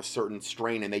work on a certain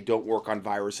strain, and they don't work on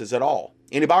viruses at all.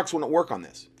 Antibiotics wouldn't work on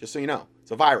this, just so you know.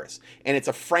 It's a virus, and it's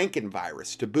a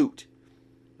Frankenvirus to boot.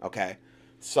 Okay,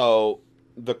 so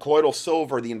the colloidal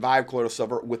silver, the Envive colloidal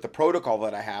silver, with the protocol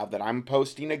that I have that I'm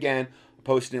posting again,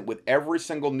 posting it with every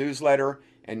single newsletter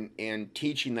and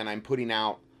teaching that I'm putting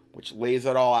out, which lays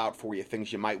it all out for you,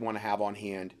 things you might want to have on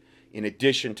hand in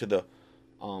addition to the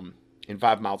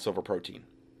Envive mild silver protein.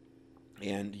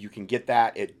 And you can get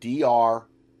that at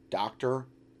Dr.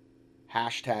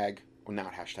 hashtag, or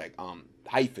not hashtag,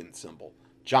 hyphen symbol,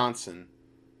 Johnson,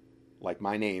 like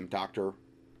my name, Dr.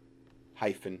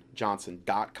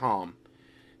 Johnson.com.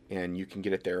 And you can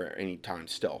get it there anytime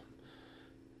still.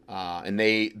 And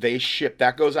they ship,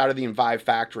 that goes out of the Envive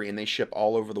factory, and they ship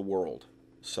all over the world.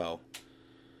 So,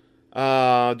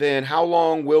 then how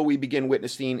long will we begin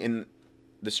witnessing in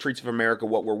the streets of America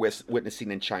what we're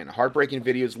witnessing in China? Heartbreaking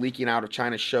videos leaking out of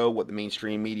China show what the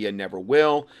mainstream media never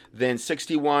will. Then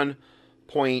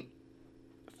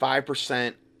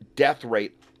 61.5% death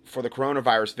rate for the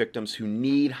coronavirus victims who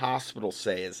need hospital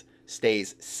stays,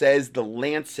 says the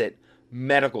Lancet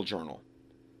Medical Journal.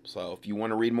 So if you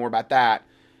want to read more about that,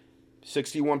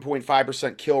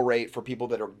 61.5% kill rate for people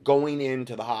that are going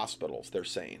into the hospitals, they're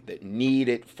saying, that need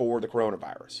it for the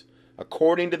coronavirus,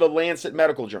 according to the Lancet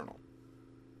Medical Journal.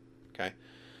 Okay.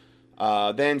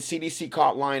 Then CDC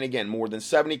caught lying again. More than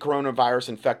 70 coronavirus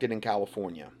infected in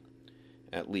California,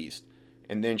 at least.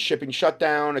 And then shipping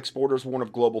shutdown. Exporters warn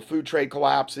of global food trade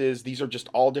collapses. These are just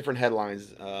all different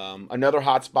headlines. Another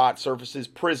hotspot surfaces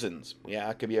prisons. Yeah,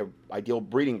 it could be an ideal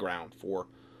breeding ground for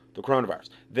the coronavirus.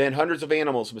 Then hundreds of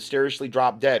animals mysteriously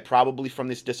drop dead, probably from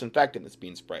this disinfectant that's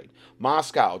being sprayed.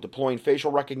 Moscow deploying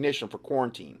facial recognition for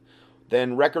quarantine.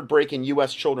 Then record-breaking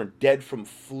U.S. children dead from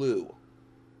flu.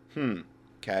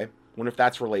 Okay. Wonder if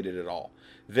that's related at all.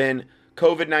 Then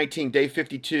COVID-19, day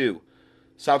 52.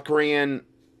 South Korean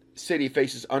city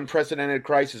faces unprecedented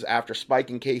crisis after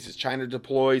spiking cases. China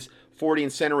deploys 40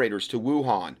 incinerators to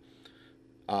Wuhan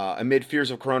amid fears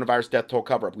of coronavirus death toll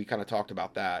cover-up. We kind of talked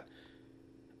about that.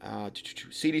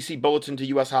 CDC bulletin to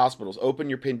U.S. hospitals. Open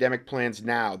your pandemic plans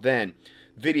now. Then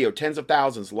video, tens of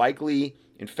thousands likely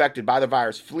infected by the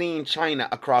virus fleeing China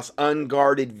across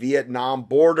unguarded Vietnam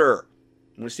border.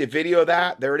 You want to see a video of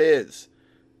that? There it is.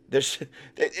 There's,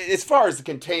 as far as the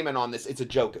containment on this, it's a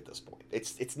joke at this point.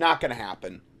 It's not going to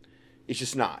happen. It's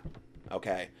just not.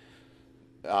 Okay.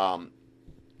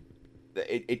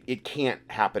 It can't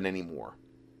happen anymore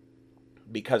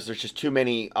because there's just too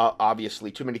many,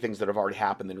 obviously, too many things that have already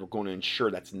happened that are going to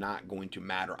ensure that's not going to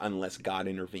matter unless God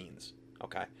intervenes.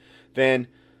 Okay. Then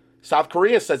South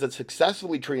Korea says it's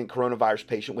successfully treating coronavirus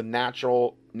patient with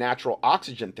natural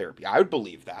oxygen therapy. I would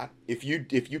believe that. If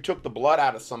you took the blood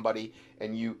out of somebody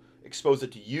and you expose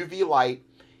it to UV light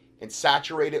and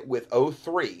saturate it with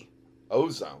O3,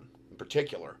 ozone in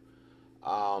particular,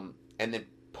 and then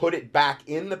put it back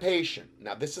in the patient.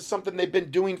 Now, this is something they've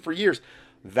been doing for years.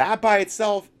 That by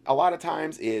itself, a lot of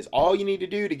times, is all you need to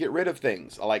do to get rid of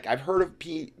things. Like, I've heard of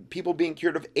people being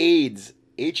cured of AIDS,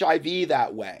 HIV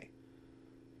that way.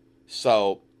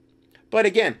 So, but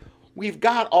again, we've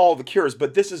got all the cures,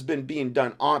 but this has been being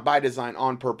done by design,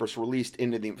 on purpose, released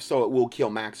into the, so it will kill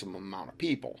maximum amount of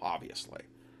people, obviously.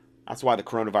 That's why the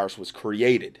coronavirus was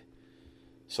created.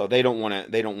 So they don't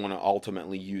want to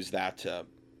ultimately use that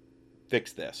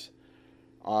fix this.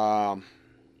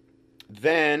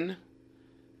 Then,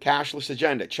 cashless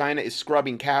agenda. China is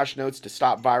scrubbing cash notes to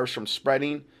stop virus from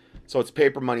spreading, so its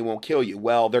paper money won't kill you.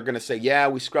 Well, they're going to say, yeah,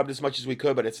 we scrubbed as much as we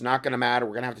could, but it's not going to matter.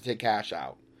 We're going to have to take cash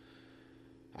out.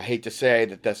 I hate to say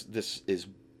that this is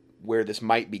where this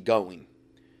might be going.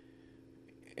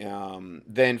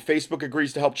 Then Facebook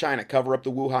agrees to help China cover up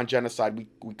the Wuhan genocide.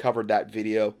 We covered that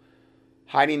video.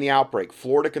 Hiding the outbreak.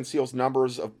 Florida conceals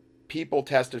numbers of people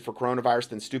tested for coronavirus,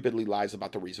 then stupidly lies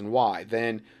about the reason why.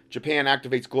 Then Japan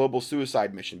activates global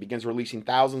suicide mission, begins releasing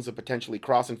thousands of potentially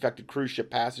cross-infected cruise ship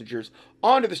passengers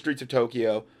onto the streets of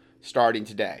Tokyo starting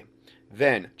today.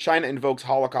 Then China invokes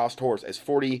Holocaust horrors as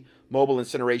 40 mobile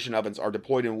incineration ovens are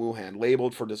deployed in Wuhan,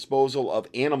 labeled for disposal of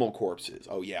animal corpses.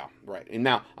 Oh yeah, right. And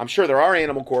now, I'm sure there are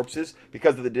animal corpses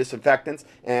because of the disinfectants,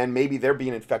 and maybe they're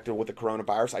being infected with the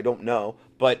coronavirus. I don't know.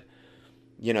 But,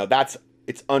 you know,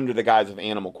 it's under the guise of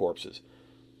animal corpses.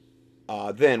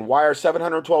 Then, why are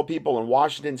 712 people in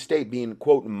Washington State being,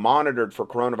 quote, monitored for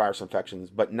coronavirus infections,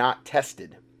 but not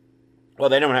tested? Well,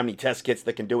 they don't have any test kits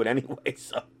that can do it anyway,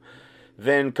 so...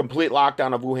 Then, complete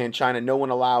lockdown of Wuhan, China. No one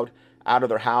allowed out of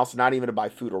their house, not even to buy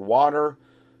food or water.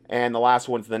 And the last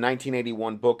one's the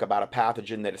 1981 book about a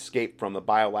pathogen that escaped from the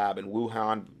biolab in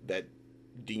Wuhan, that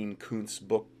Dean Koontz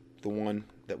book, the one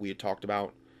that we had talked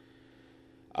about.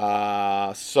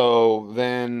 So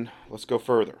then, let's go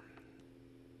further.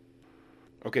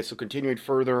 Okay, so continuing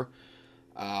further,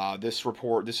 this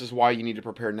report, this is why you need to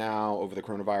prepare now over the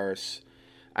coronavirus.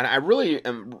 And I really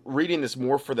am reading this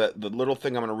more for the little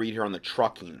thing I'm going to read here on the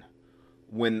trucking.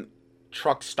 When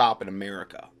trucks stop in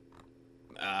America.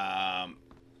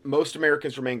 Most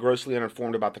Americans remain grossly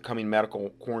uninformed about the coming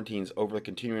medical quarantines over the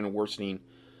continuing and worsening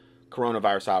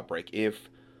coronavirus outbreak. If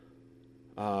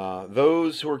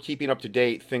those who are keeping up to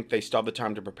date think they still have the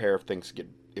time to prepare if things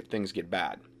get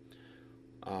bad.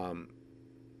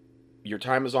 Your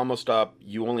time is almost up.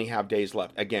 You only have days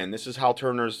left. Again, this is Hal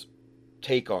Turner's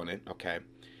take on it, okay?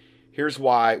 Here's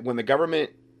why. When the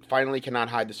government finally cannot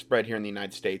hide the spread here in the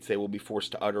United States, they will be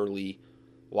forced to utterly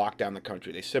lock down the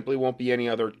country. They simply won't be any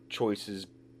other choices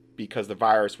because the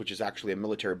virus, which is actually a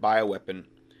military bioweapon,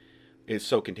 is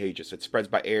so contagious. It spreads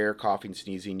by air, coughing,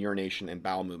 sneezing, urination, and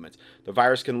bowel movements. The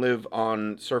virus can live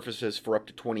on surfaces for up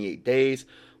to 28 days,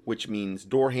 which means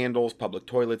door handles, public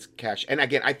toilets, cash. And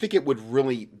again, I think it would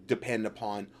really depend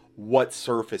upon what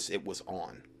surface it was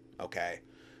on, okay?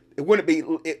 It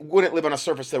wouldn't live on a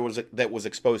surface that was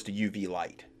exposed to UV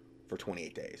light for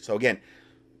 28 days. So again,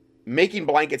 making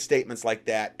blanket statements like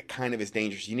that kind of is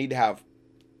dangerous. You need to have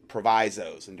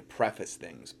provisos and to preface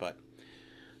things, but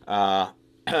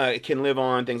it can live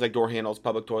on things like door handles,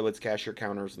 public toilets, cashier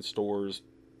counters and stores,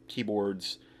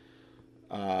 keyboards.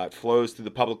 It flows through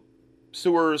the public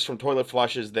sewers from toilet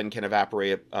flushes, then can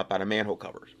evaporate up out of manhole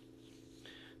covers.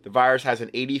 The virus has an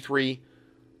 83%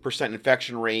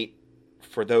 infection rate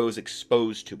for those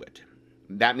exposed to it.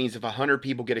 That means if 100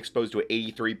 people get exposed to it,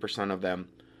 83% of them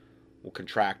will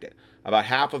contract it. About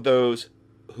half of those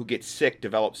who get sick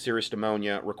develop serious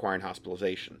pneumonia requiring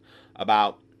hospitalization.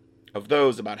 About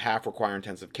half require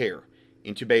intensive care,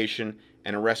 intubation,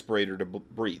 and a respirator to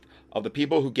breathe. Of the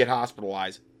people who get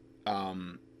hospitalized,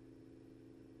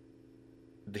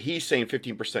 he's saying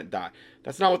 15% die.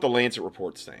 That's not what the Lancet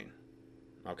report's saying.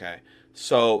 Okay?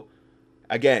 So,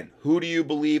 again, who do you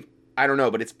believe? I don't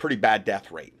know, but it's pretty bad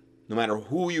death rate. No matter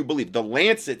who you believe. The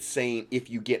Lancet's saying if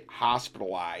you get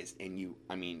hospitalized and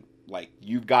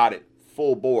you've got it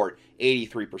full board,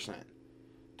 83%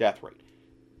 death rate.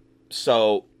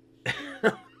 So,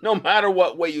 no matter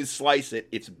what way you slice it,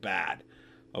 it's bad.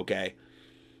 Okay?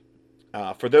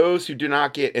 For those who do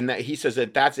not get, and that he says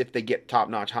that's if they get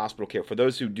top-notch hospital care. For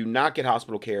those who do not get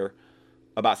hospital care,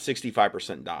 about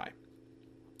 65% die.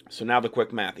 So now the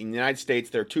quick math. In the United States,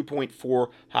 there are 2.4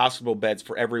 hospital beds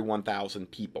for every 1,000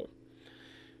 people.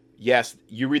 Yes,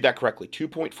 you read that correctly.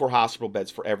 2.4 hospital beds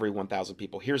for every 1,000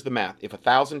 people. Here's the math. If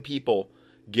 1,000 people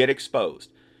get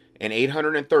exposed and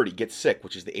 830 get sick,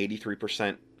 which is the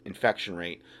 83% infection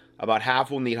rate, about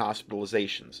half will need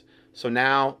hospitalizations. So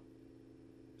now,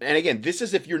 and again, this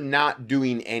is if you're not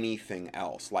doing anything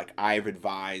else, like I've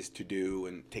advised to do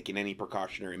and taking any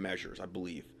precautionary measures, I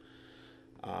believe.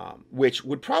 Which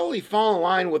would probably fall in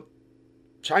line with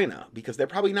China because they're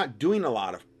probably not doing a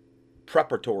lot of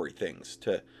preparatory things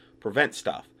to prevent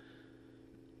stuff.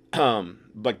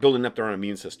 Like building up their own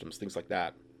immune systems, things like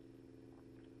that.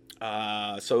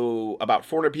 So about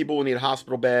 400 people will need a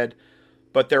hospital bed,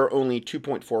 but there are only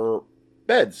 2.4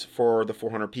 beds for the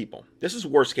 400 people. This is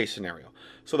worst case scenario.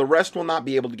 So the rest will not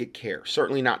be able to get care.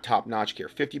 Certainly not top-notch care.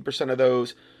 50% of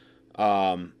those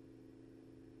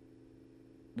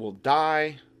will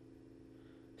die.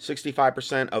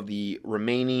 65% of the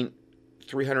remaining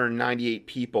 398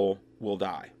 people will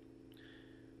die,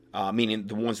 meaning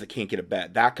the ones that can't get a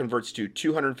bed. That converts to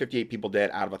 258 people dead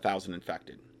out of 1,000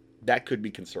 infected. That could be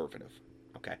conservative.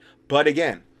 Okay, but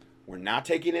again, we're not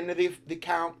taking into the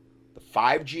account the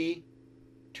 5G,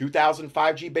 2,000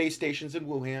 5G base stations in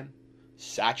Wuhan,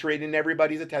 saturating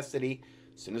everybody's attesticity.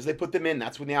 As soon as they put them in,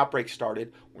 that's when the outbreak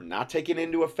started. We're not taking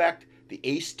into effect the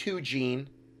ACE2 gene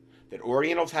that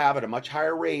Orientals have at a much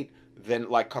higher rate than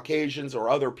like Caucasians or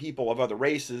other people of other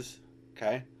races.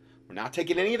 Okay? We're not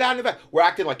taking any of that into effect. We're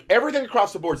acting like everything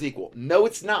across the board is equal. No,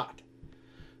 it's not.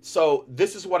 So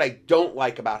this is what I don't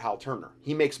like about Hal Turner.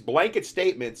 He makes blanket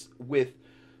statements with,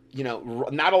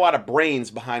 not a lot of brains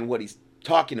behind what he's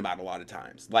talking about a lot of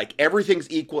times. Like everything's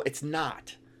equal. It's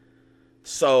not.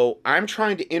 So I'm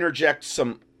trying to interject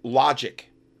some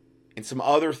logic and some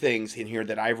other things in here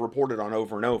that I've reported on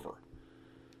over and over.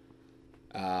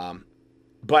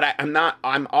 But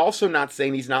I'm also not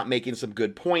saying he's not making some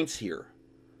good points here.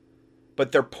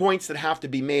 But they're points that have to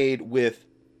be made with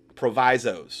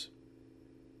provisos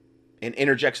and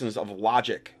interjections of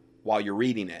logic while you're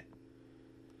reading it.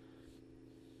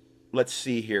 Let's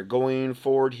see here. Going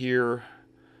forward here,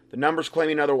 the numbers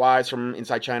claiming otherwise from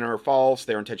inside China are false.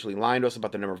 They're intentionally lying to us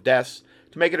about the number of deaths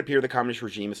to make it appear the communist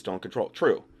regime is still in control.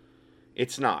 True.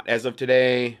 It's not. As of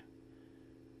today,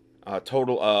 a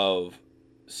total of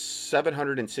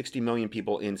 760 million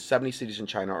people in 70 cities in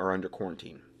China are under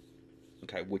quarantine.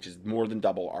 Okay, which is more than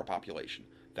double our population.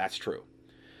 That's true.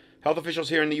 Health officials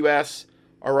here in the U.S.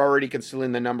 are already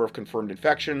concealing the number of confirmed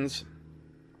infections,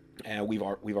 and we've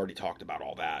already talked about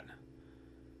all that.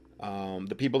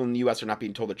 The people in the U.S. are not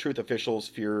being told the truth. Officials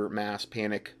fear mass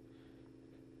panic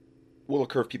will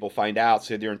occur if people find out,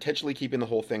 so they're intentionally keeping the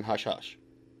whole thing hush-hush.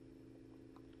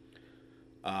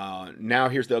 Now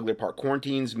here's the ugly part.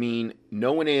 Quarantines mean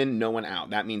no one in, no one out.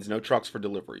 That means no trucks for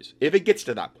deliveries, if it gets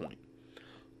to that point.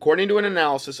 According to an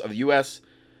analysis of the U.S.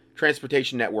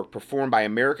 transportation network performed by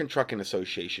American Trucking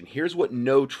Association, here's what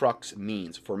no trucks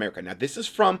means for America. Now, this is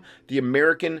from the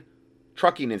American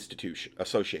Trucking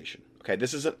Association. Okay,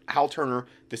 this isn't Hal Turner.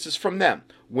 This is from them.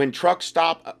 When trucks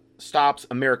stops,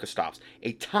 America stops.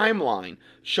 A timeline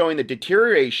showing the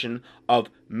deterioration of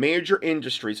major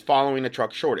industries following a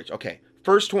truck shortage. Okay,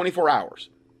 first 24 hours.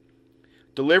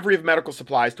 Delivery of medical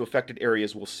supplies to affected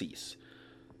areas will cease.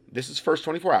 This is first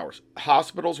 24 hours.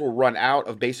 Hospitals will run out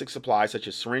of basic supplies such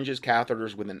as syringes,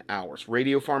 catheters within hours.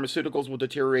 Radiopharmaceuticals will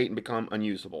deteriorate and become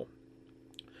unusable.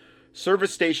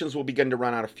 Service stations will begin to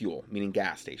run out of fuel, meaning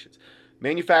gas stations.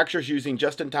 Manufacturers using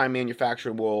just-in-time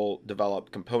manufacturing will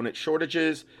develop component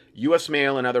shortages. U.S.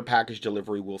 mail and other package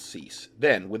delivery will cease.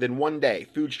 Then, within one day,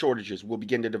 food shortages will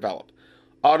begin to develop.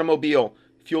 Automobile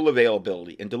fuel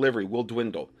availability and delivery will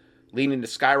dwindle, leading to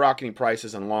skyrocketing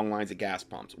prices and long lines at gas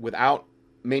pumps. Without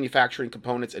manufacturing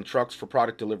components and trucks for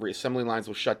product delivery, assembly lines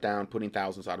will shut down, putting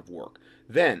thousands out of work.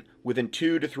 Then, within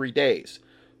 2 to 3 days,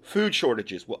 food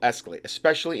shortages will escalate,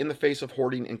 especially in the face of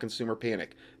hoarding and consumer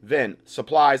panic. Then,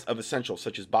 supplies of essentials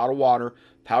such as bottled water,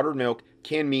 powdered milk,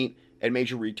 canned meat, and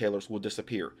major retailers will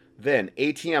disappear. Then,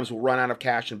 ATMs will run out of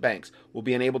cash and banks will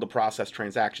be unable to process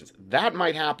transactions. That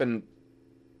might happen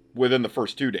within the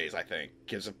first 2 days, I think,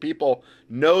 because if people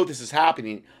know this is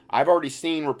happening, I've already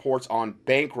seen reports on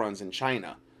bank runs in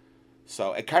China.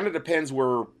 So it kind of depends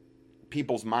where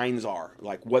people's minds are,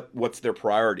 like what's their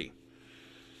priority.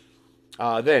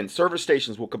 Then service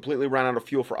stations will completely run out of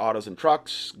fuel for autos and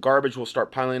trucks. Garbage will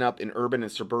start piling up in urban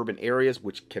and suburban areas,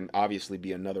 which can obviously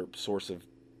be another source of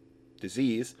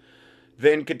disease.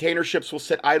 Then container ships will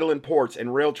sit idle in ports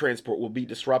and rail transport will be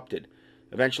disrupted,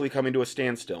 eventually coming to a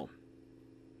standstill.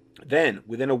 Then,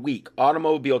 within a week,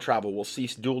 automobile travel will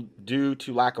cease due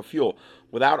to lack of fuel.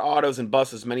 Without autos and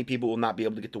buses, many people will not be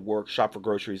able to get to work, shop for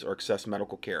groceries, or access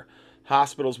medical care.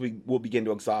 Hospitals will begin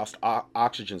to exhaust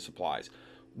oxygen supplies.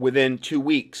 Within 2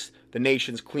 weeks, the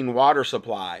nation's clean water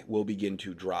supply will begin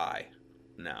to dry.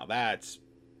 Now,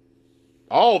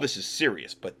 all this is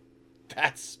serious, but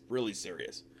that's really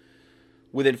serious.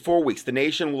 Within 4 weeks, the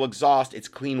nation will exhaust its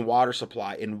clean water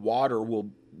supply, and water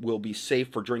will be safe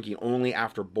for drinking only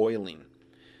after boiling.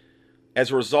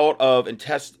 As a result of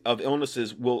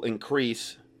illnesses will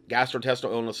increase,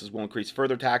 gastrointestinal illnesses will increase,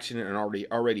 further taxing an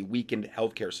already weakened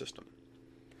healthcare system.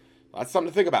 That's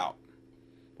something to think about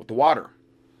with the water.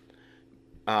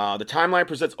 The timeline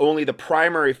presents only the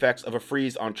primary effects of a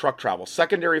freeze on truck travel.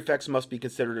 Secondary effects must be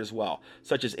considered as well,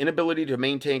 such as inability to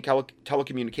maintain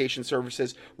telecommunication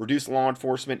services, reduced law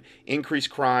enforcement, increased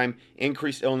crime,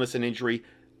 increased illness and injury,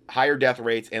 higher death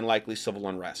rates, and likely civil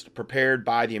unrest. Prepared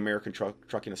by the American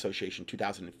Trucking Association,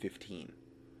 2015.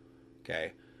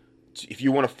 Okay. if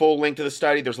you want a full link to the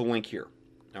study, there's a link here.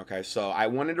 Okay, so I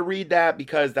wanted to read that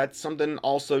because that's something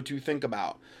also to think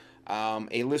about.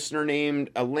 A listener named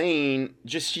Elaine,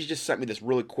 she just sent me this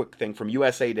really quick thing from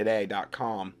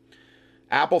usatoday.com.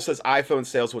 Apple says iPhone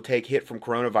sales will take hit from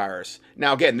coronavirus.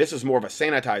 Now, again, this is more of a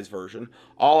sanitized version.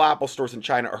 All Apple stores in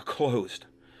China are closed.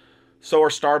 So are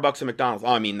Starbucks and McDonald's.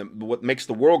 Oh, I mean, what makes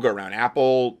the world go around?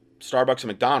 Apple, Starbucks, and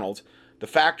McDonald's. The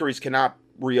factories cannot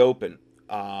reopen.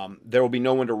 There will be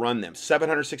no one to run them.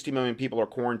 760 million people are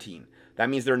quarantined. That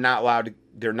means they're not allowed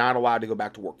to go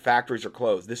back to work. Factories are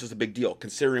closed. This is a big deal,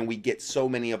 considering we get so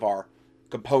many of our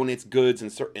components, goods,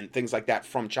 and things like that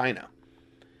from China.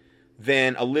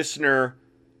 Then a listener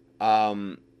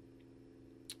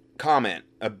comment,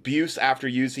 abuse after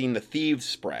using the thieves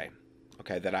spray,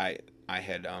 okay, that I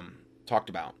had talked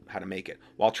about how to make it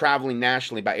while traveling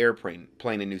nationally by airplane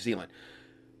in New Zealand.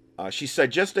 She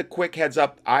said, just a quick heads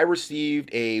up, I received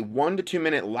a 1 to 2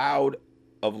 minute loud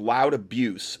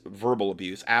abuse, verbal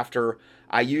abuse, after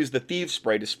I used the thieves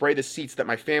spray to spray the seats that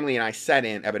my family and I sat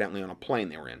in, evidently on a plane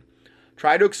they were in.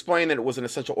 Tried to explain that it was an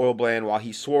essential oil blend while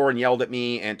he swore and yelled at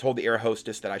me and told the air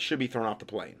hostess that I should be thrown off the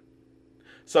plane.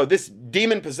 So this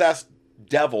demon-possessed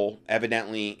devil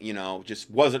evidently, just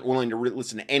wasn't willing to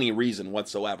listen to any reason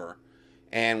whatsoever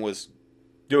and was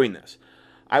doing this.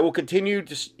 I will continue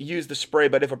to use the spray,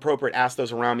 but if appropriate, ask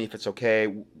those around me if it's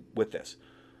okay with this.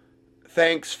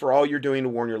 Thanks for all you're doing to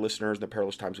warn your listeners in the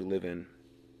perilous times we live in.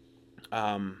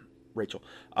 Rachel.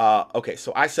 Okay,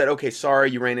 so I said, okay,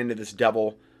 sorry you ran into this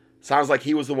devil. Sounds like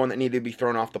he was the one that needed to be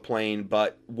thrown off the plane,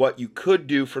 but what you could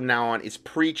do from now on is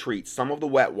pre-treat some of the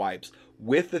wet wipes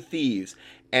with the thieves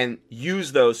and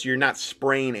use those so you're not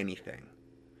spraying anything.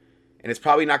 And it's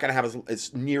probably not going to have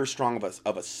as near strong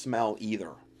of a smell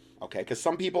either. Okay, because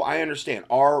some people, I understand,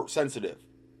 are sensitive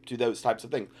to those types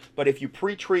of things. But if you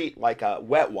pre-treat like a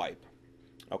wet wipe,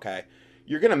 okay,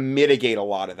 you're going to mitigate a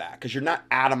lot of that because you're not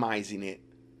atomizing it,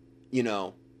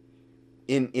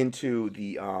 into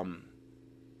the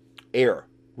air,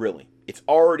 really. It's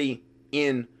already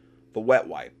in the wet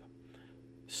wipe.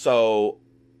 So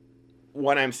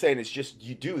what I'm saying is just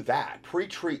you do that.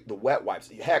 Pre-treat the wet wipes.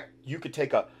 Heck, you could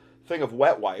take a thing of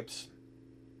wet wipes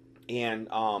and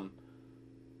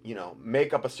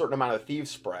make up a certain amount of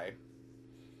thieves spray.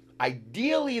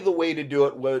 Ideally, the way to do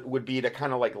it would be to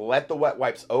kind of like let the wet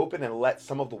wipes open and let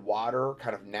some of the water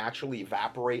kind of naturally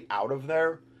evaporate out of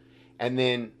there. And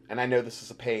then, and I know this is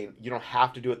a pain, you don't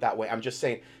have to do it that way. I'm just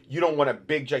saying you don't want a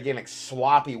big, gigantic,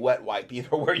 sloppy wet wipe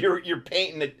either, where you're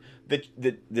painting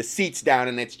the seats down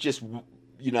and it's just,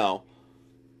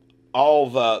 all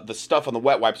the stuff on the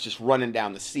wet wipes just running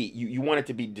down the seat. You want it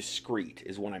to be discreet,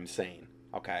 is what I'm saying.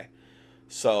 Okay.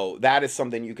 So that is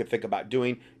something you could think about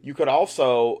doing. You could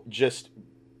also just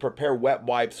prepare wet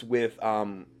wipes with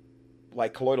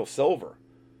like colloidal silver.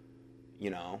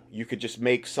 You could just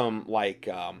make some like,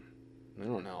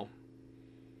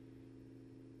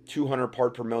 200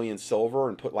 part per million silver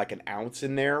and put like an ounce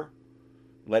in there.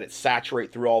 Let it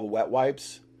saturate through all the wet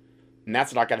wipes. And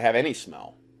that's not going to have any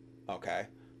smell. Okay.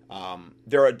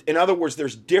 In other words,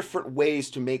 there's different ways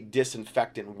to make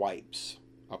disinfectant wipes.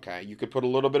 Okay, you could put a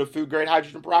little bit of food grade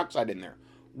hydrogen peroxide in there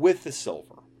with the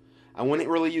silver. I wouldn't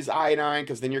really use iodine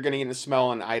because then you're going to get a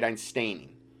smell and iodine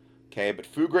staining. Okay, but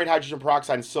food grade hydrogen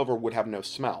peroxide and silver would have no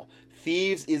smell.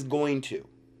 Thieves is going to.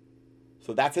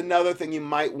 So that's another thing you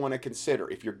might want to consider.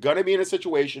 If you're going to be in a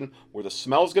situation where the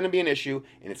smell is going to be an issue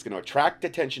and it's going to attract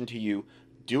attention to you,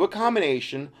 do a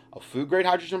combination of food grade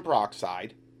hydrogen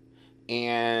peroxide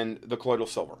and the colloidal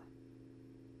silver.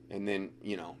 And then,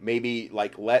 maybe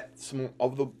like let some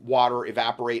of the water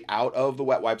evaporate out of the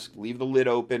wet wipes. Leave the lid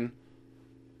open.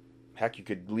 Heck, you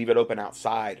could leave it open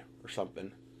outside or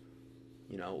something.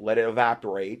 Let it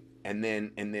evaporate. And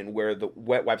then where the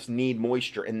wet wipes need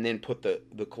moisture, and then put the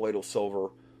colloidal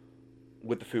silver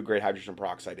with the food grade hydrogen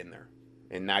peroxide in there.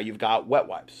 And now you've got wet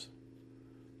wipes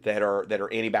that are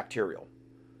antibacterial.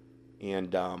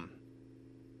 And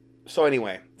so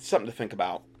anyway, something to think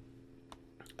about.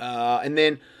 And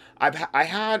then I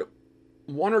had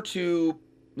one or two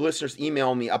listeners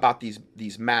email me about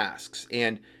these masks,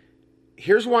 and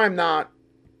here's why I'm not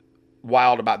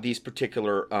wild about these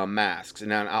particular masks,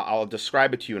 and I'll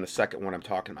describe it to you in a second what I'm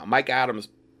talking about. Mike Adams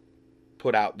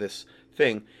put out this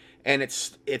thing, and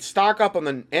it's stock up on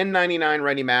the N95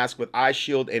 Ready mask with eye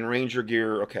shield and Ranger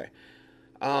gear. Okay,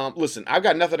 listen, I've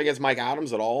got nothing against Mike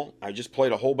Adams at all. I just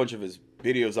played a whole bunch of his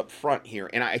videos up front here,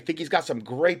 and I think he's got some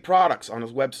great products on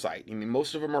his website. I mean,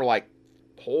 most of them are like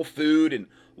whole food and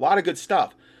a lot of good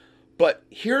stuff. But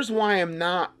here's why I'm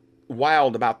not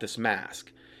wild about this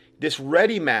mask. this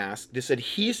Ready mask, this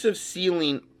adhesive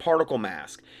sealing particle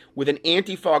mask with an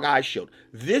anti-fog eye shield.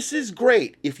 This is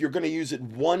great if you're going to use it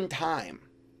one time.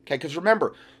 Okay, because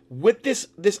remember, with this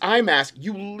eye mask,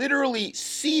 you literally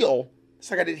seal,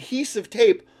 it's like an adhesive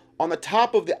tape on the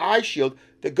top of the eye shield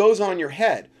that goes on your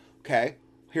head. Okay,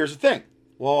 here's the thing.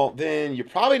 Well, then you're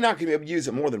probably not going to be able to use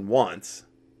it more than once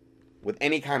with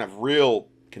any kind of real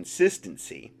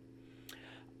consistency.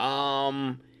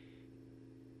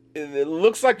 It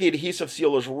looks like the adhesive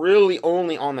seal is really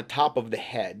only on the top of the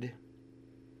head.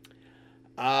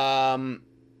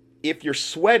 If you're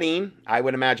sweating, I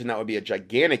would imagine that would be a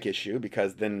gigantic issue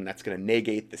because then that's going to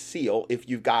negate the seal. If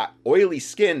you've got oily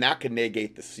skin, that could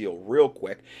negate the seal real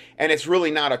quick. And it's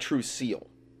really not a true seal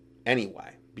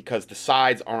anyway because the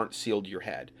sides aren't sealed to your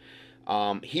head.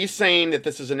 He's saying that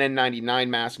this is an N99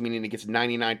 mask, meaning it gets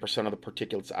 99% of the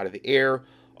particulates out of the air.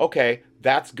 Okay,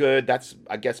 that's good. That's,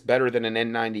 I guess, better than an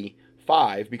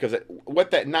N95 because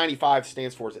what that 95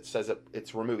 stands for is it says that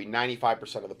it's removing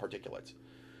 95% of the particulates.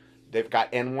 They've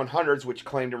got N100s, which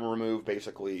claim to remove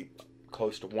basically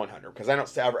close to 100 because I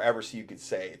don't ever see you could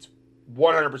say it's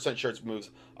 100% sure it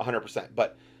moves 100%.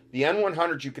 But the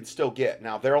N100s you can still get.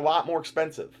 Now, they're a lot more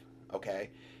expensive, okay?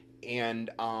 And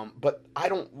but I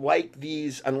don't like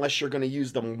these unless you're going to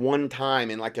use them one time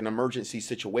in like an emergency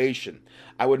situation.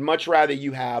 I would much rather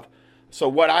you have. So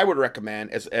what I would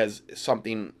recommend as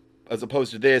something as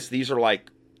opposed to this, these are like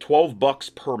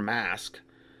 $12 per mask.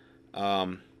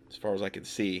 As far as I can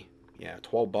see, yeah,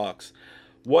 $12.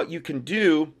 What you can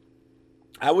do,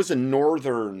 I was in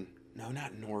Harbor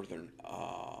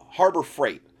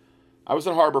Freight. I was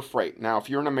in Harbor Freight. Now, if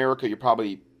you're in America, you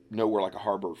probably know where like a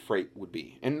Harbor Freight would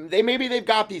be. And maybe they've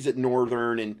got these at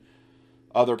Northern and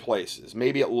other places.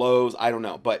 Maybe at Lowe's, I don't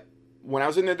know. But when I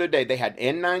was in there the other day, they had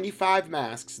N95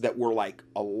 masks that were like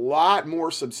a lot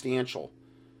more substantial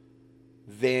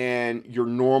than your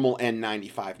normal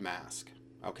N95 mask.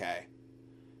 Okay?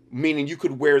 Meaning you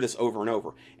could wear this over and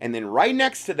over. And then right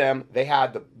next to them, they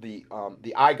had the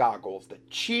eye goggles, the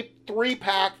cheap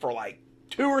 3-pack for like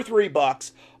 $2 or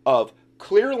 $3 of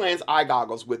clear lens eye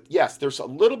goggles with, yes, there's a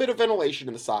little bit of ventilation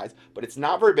in the sides, but it's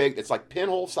not very big. It's like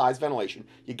pinhole size ventilation.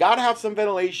 You got to have some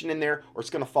ventilation in there or it's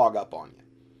going to fog up on you.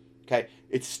 Okay?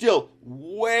 It's still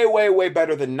way, way, way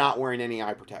better than not wearing any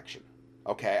eye protection.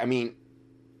 Okay? I mean,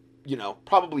 you know,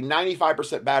 probably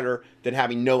 95% better than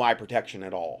having no eye protection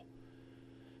at all.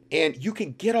 And you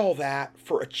can get all that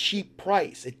for a cheap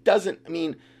price. It doesn't, I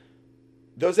mean,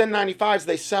 those N95s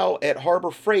they sell at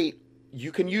Harbor Freight,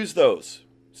 you can use those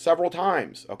several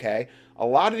times, okay? A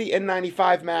lot of the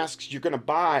N95 masks you're going to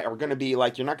buy are going to be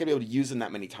like, you're not going to be able to use them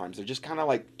that many times. They're just kind of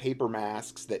like paper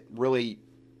masks that really,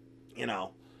 you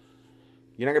know,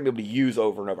 you're not going to be able to use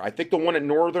over and over. I think the one at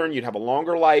Northern, you'd have a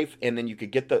longer life, and then you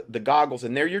could get the goggles,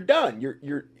 and there you're done.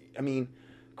 I mean,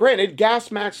 granted,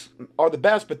 gas masks are the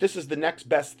best, but this is the next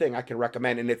best thing I can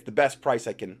recommend, and it's the best price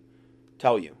I can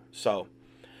tell you. So,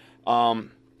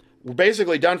 we're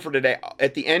basically done for today.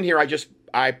 At the end here, I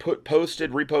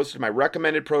reposted my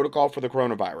recommended protocol for the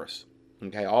coronavirus.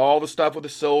 Okay, all the stuff with the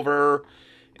silver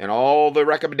and all the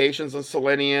recommendations on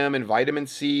selenium and vitamin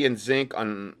C and zinc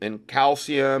and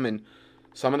calcium and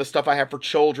some of the stuff I have for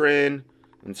children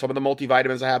and some of the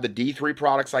multivitamins I have, the D3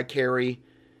 products I carry.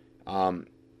 I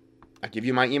give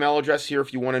you my email address here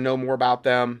if you want to know more about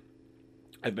them.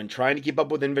 I've been trying to keep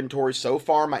up with inventory. So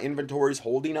far, my inventory is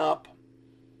holding up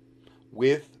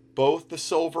with both the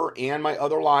silver and my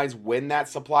other lines. When that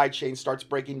supply chain starts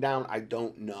breaking down, I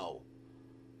don't know.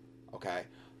 Okay.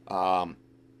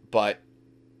 But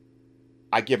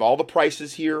I give all the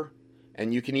prices here,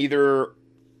 and you can either,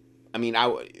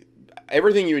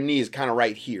 everything you need is kind of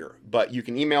right here, but you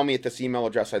can email me at this email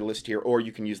address I list here, or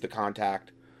you can use the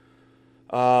contact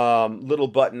little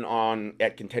button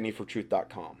at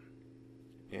contendingfortruth.com.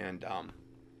 And I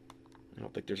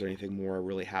don't think there's anything more I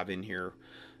really have in here.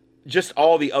 Just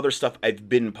all the other stuff I've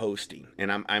been posting,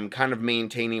 and I'm kind of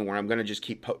maintaining where I'm going to just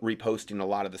keep reposting a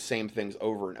lot of the same things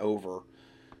over and over,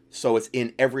 so it's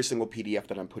in every single PDF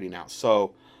that I'm putting out.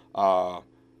 So God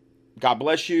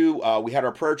bless you. We had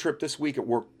our prayer trip this week. It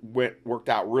worked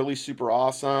out really super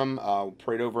awesome.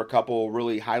 Prayed over a couple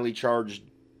really highly charged,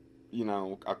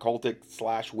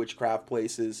 occultic / witchcraft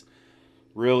places.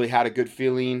 Really had a good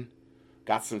feeling.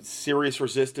 Got some serious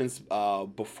resistance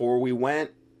before we went.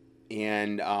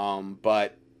 And,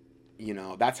 but,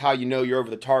 that's how you know you're over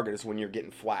the target, is when you're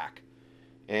getting flack.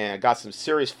 And I got some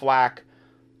serious flack,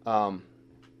 before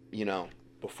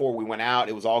we went out.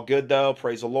 It was all good, though.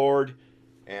 Praise the Lord.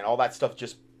 And all that stuff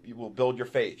you will build your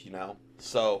faith,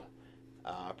 So,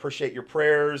 appreciate your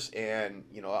prayers and,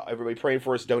 everybody praying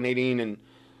for us, donating and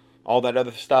all that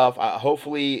other stuff.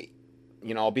 Hopefully,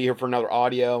 I'll be here for another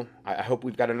audio. I hope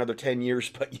we've got another 10 years,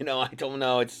 but I don't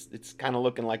know. It's kind of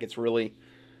looking like it's really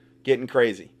getting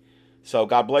crazy. So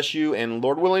God bless you, and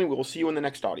Lord willing, we'll see you in the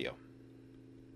next audio.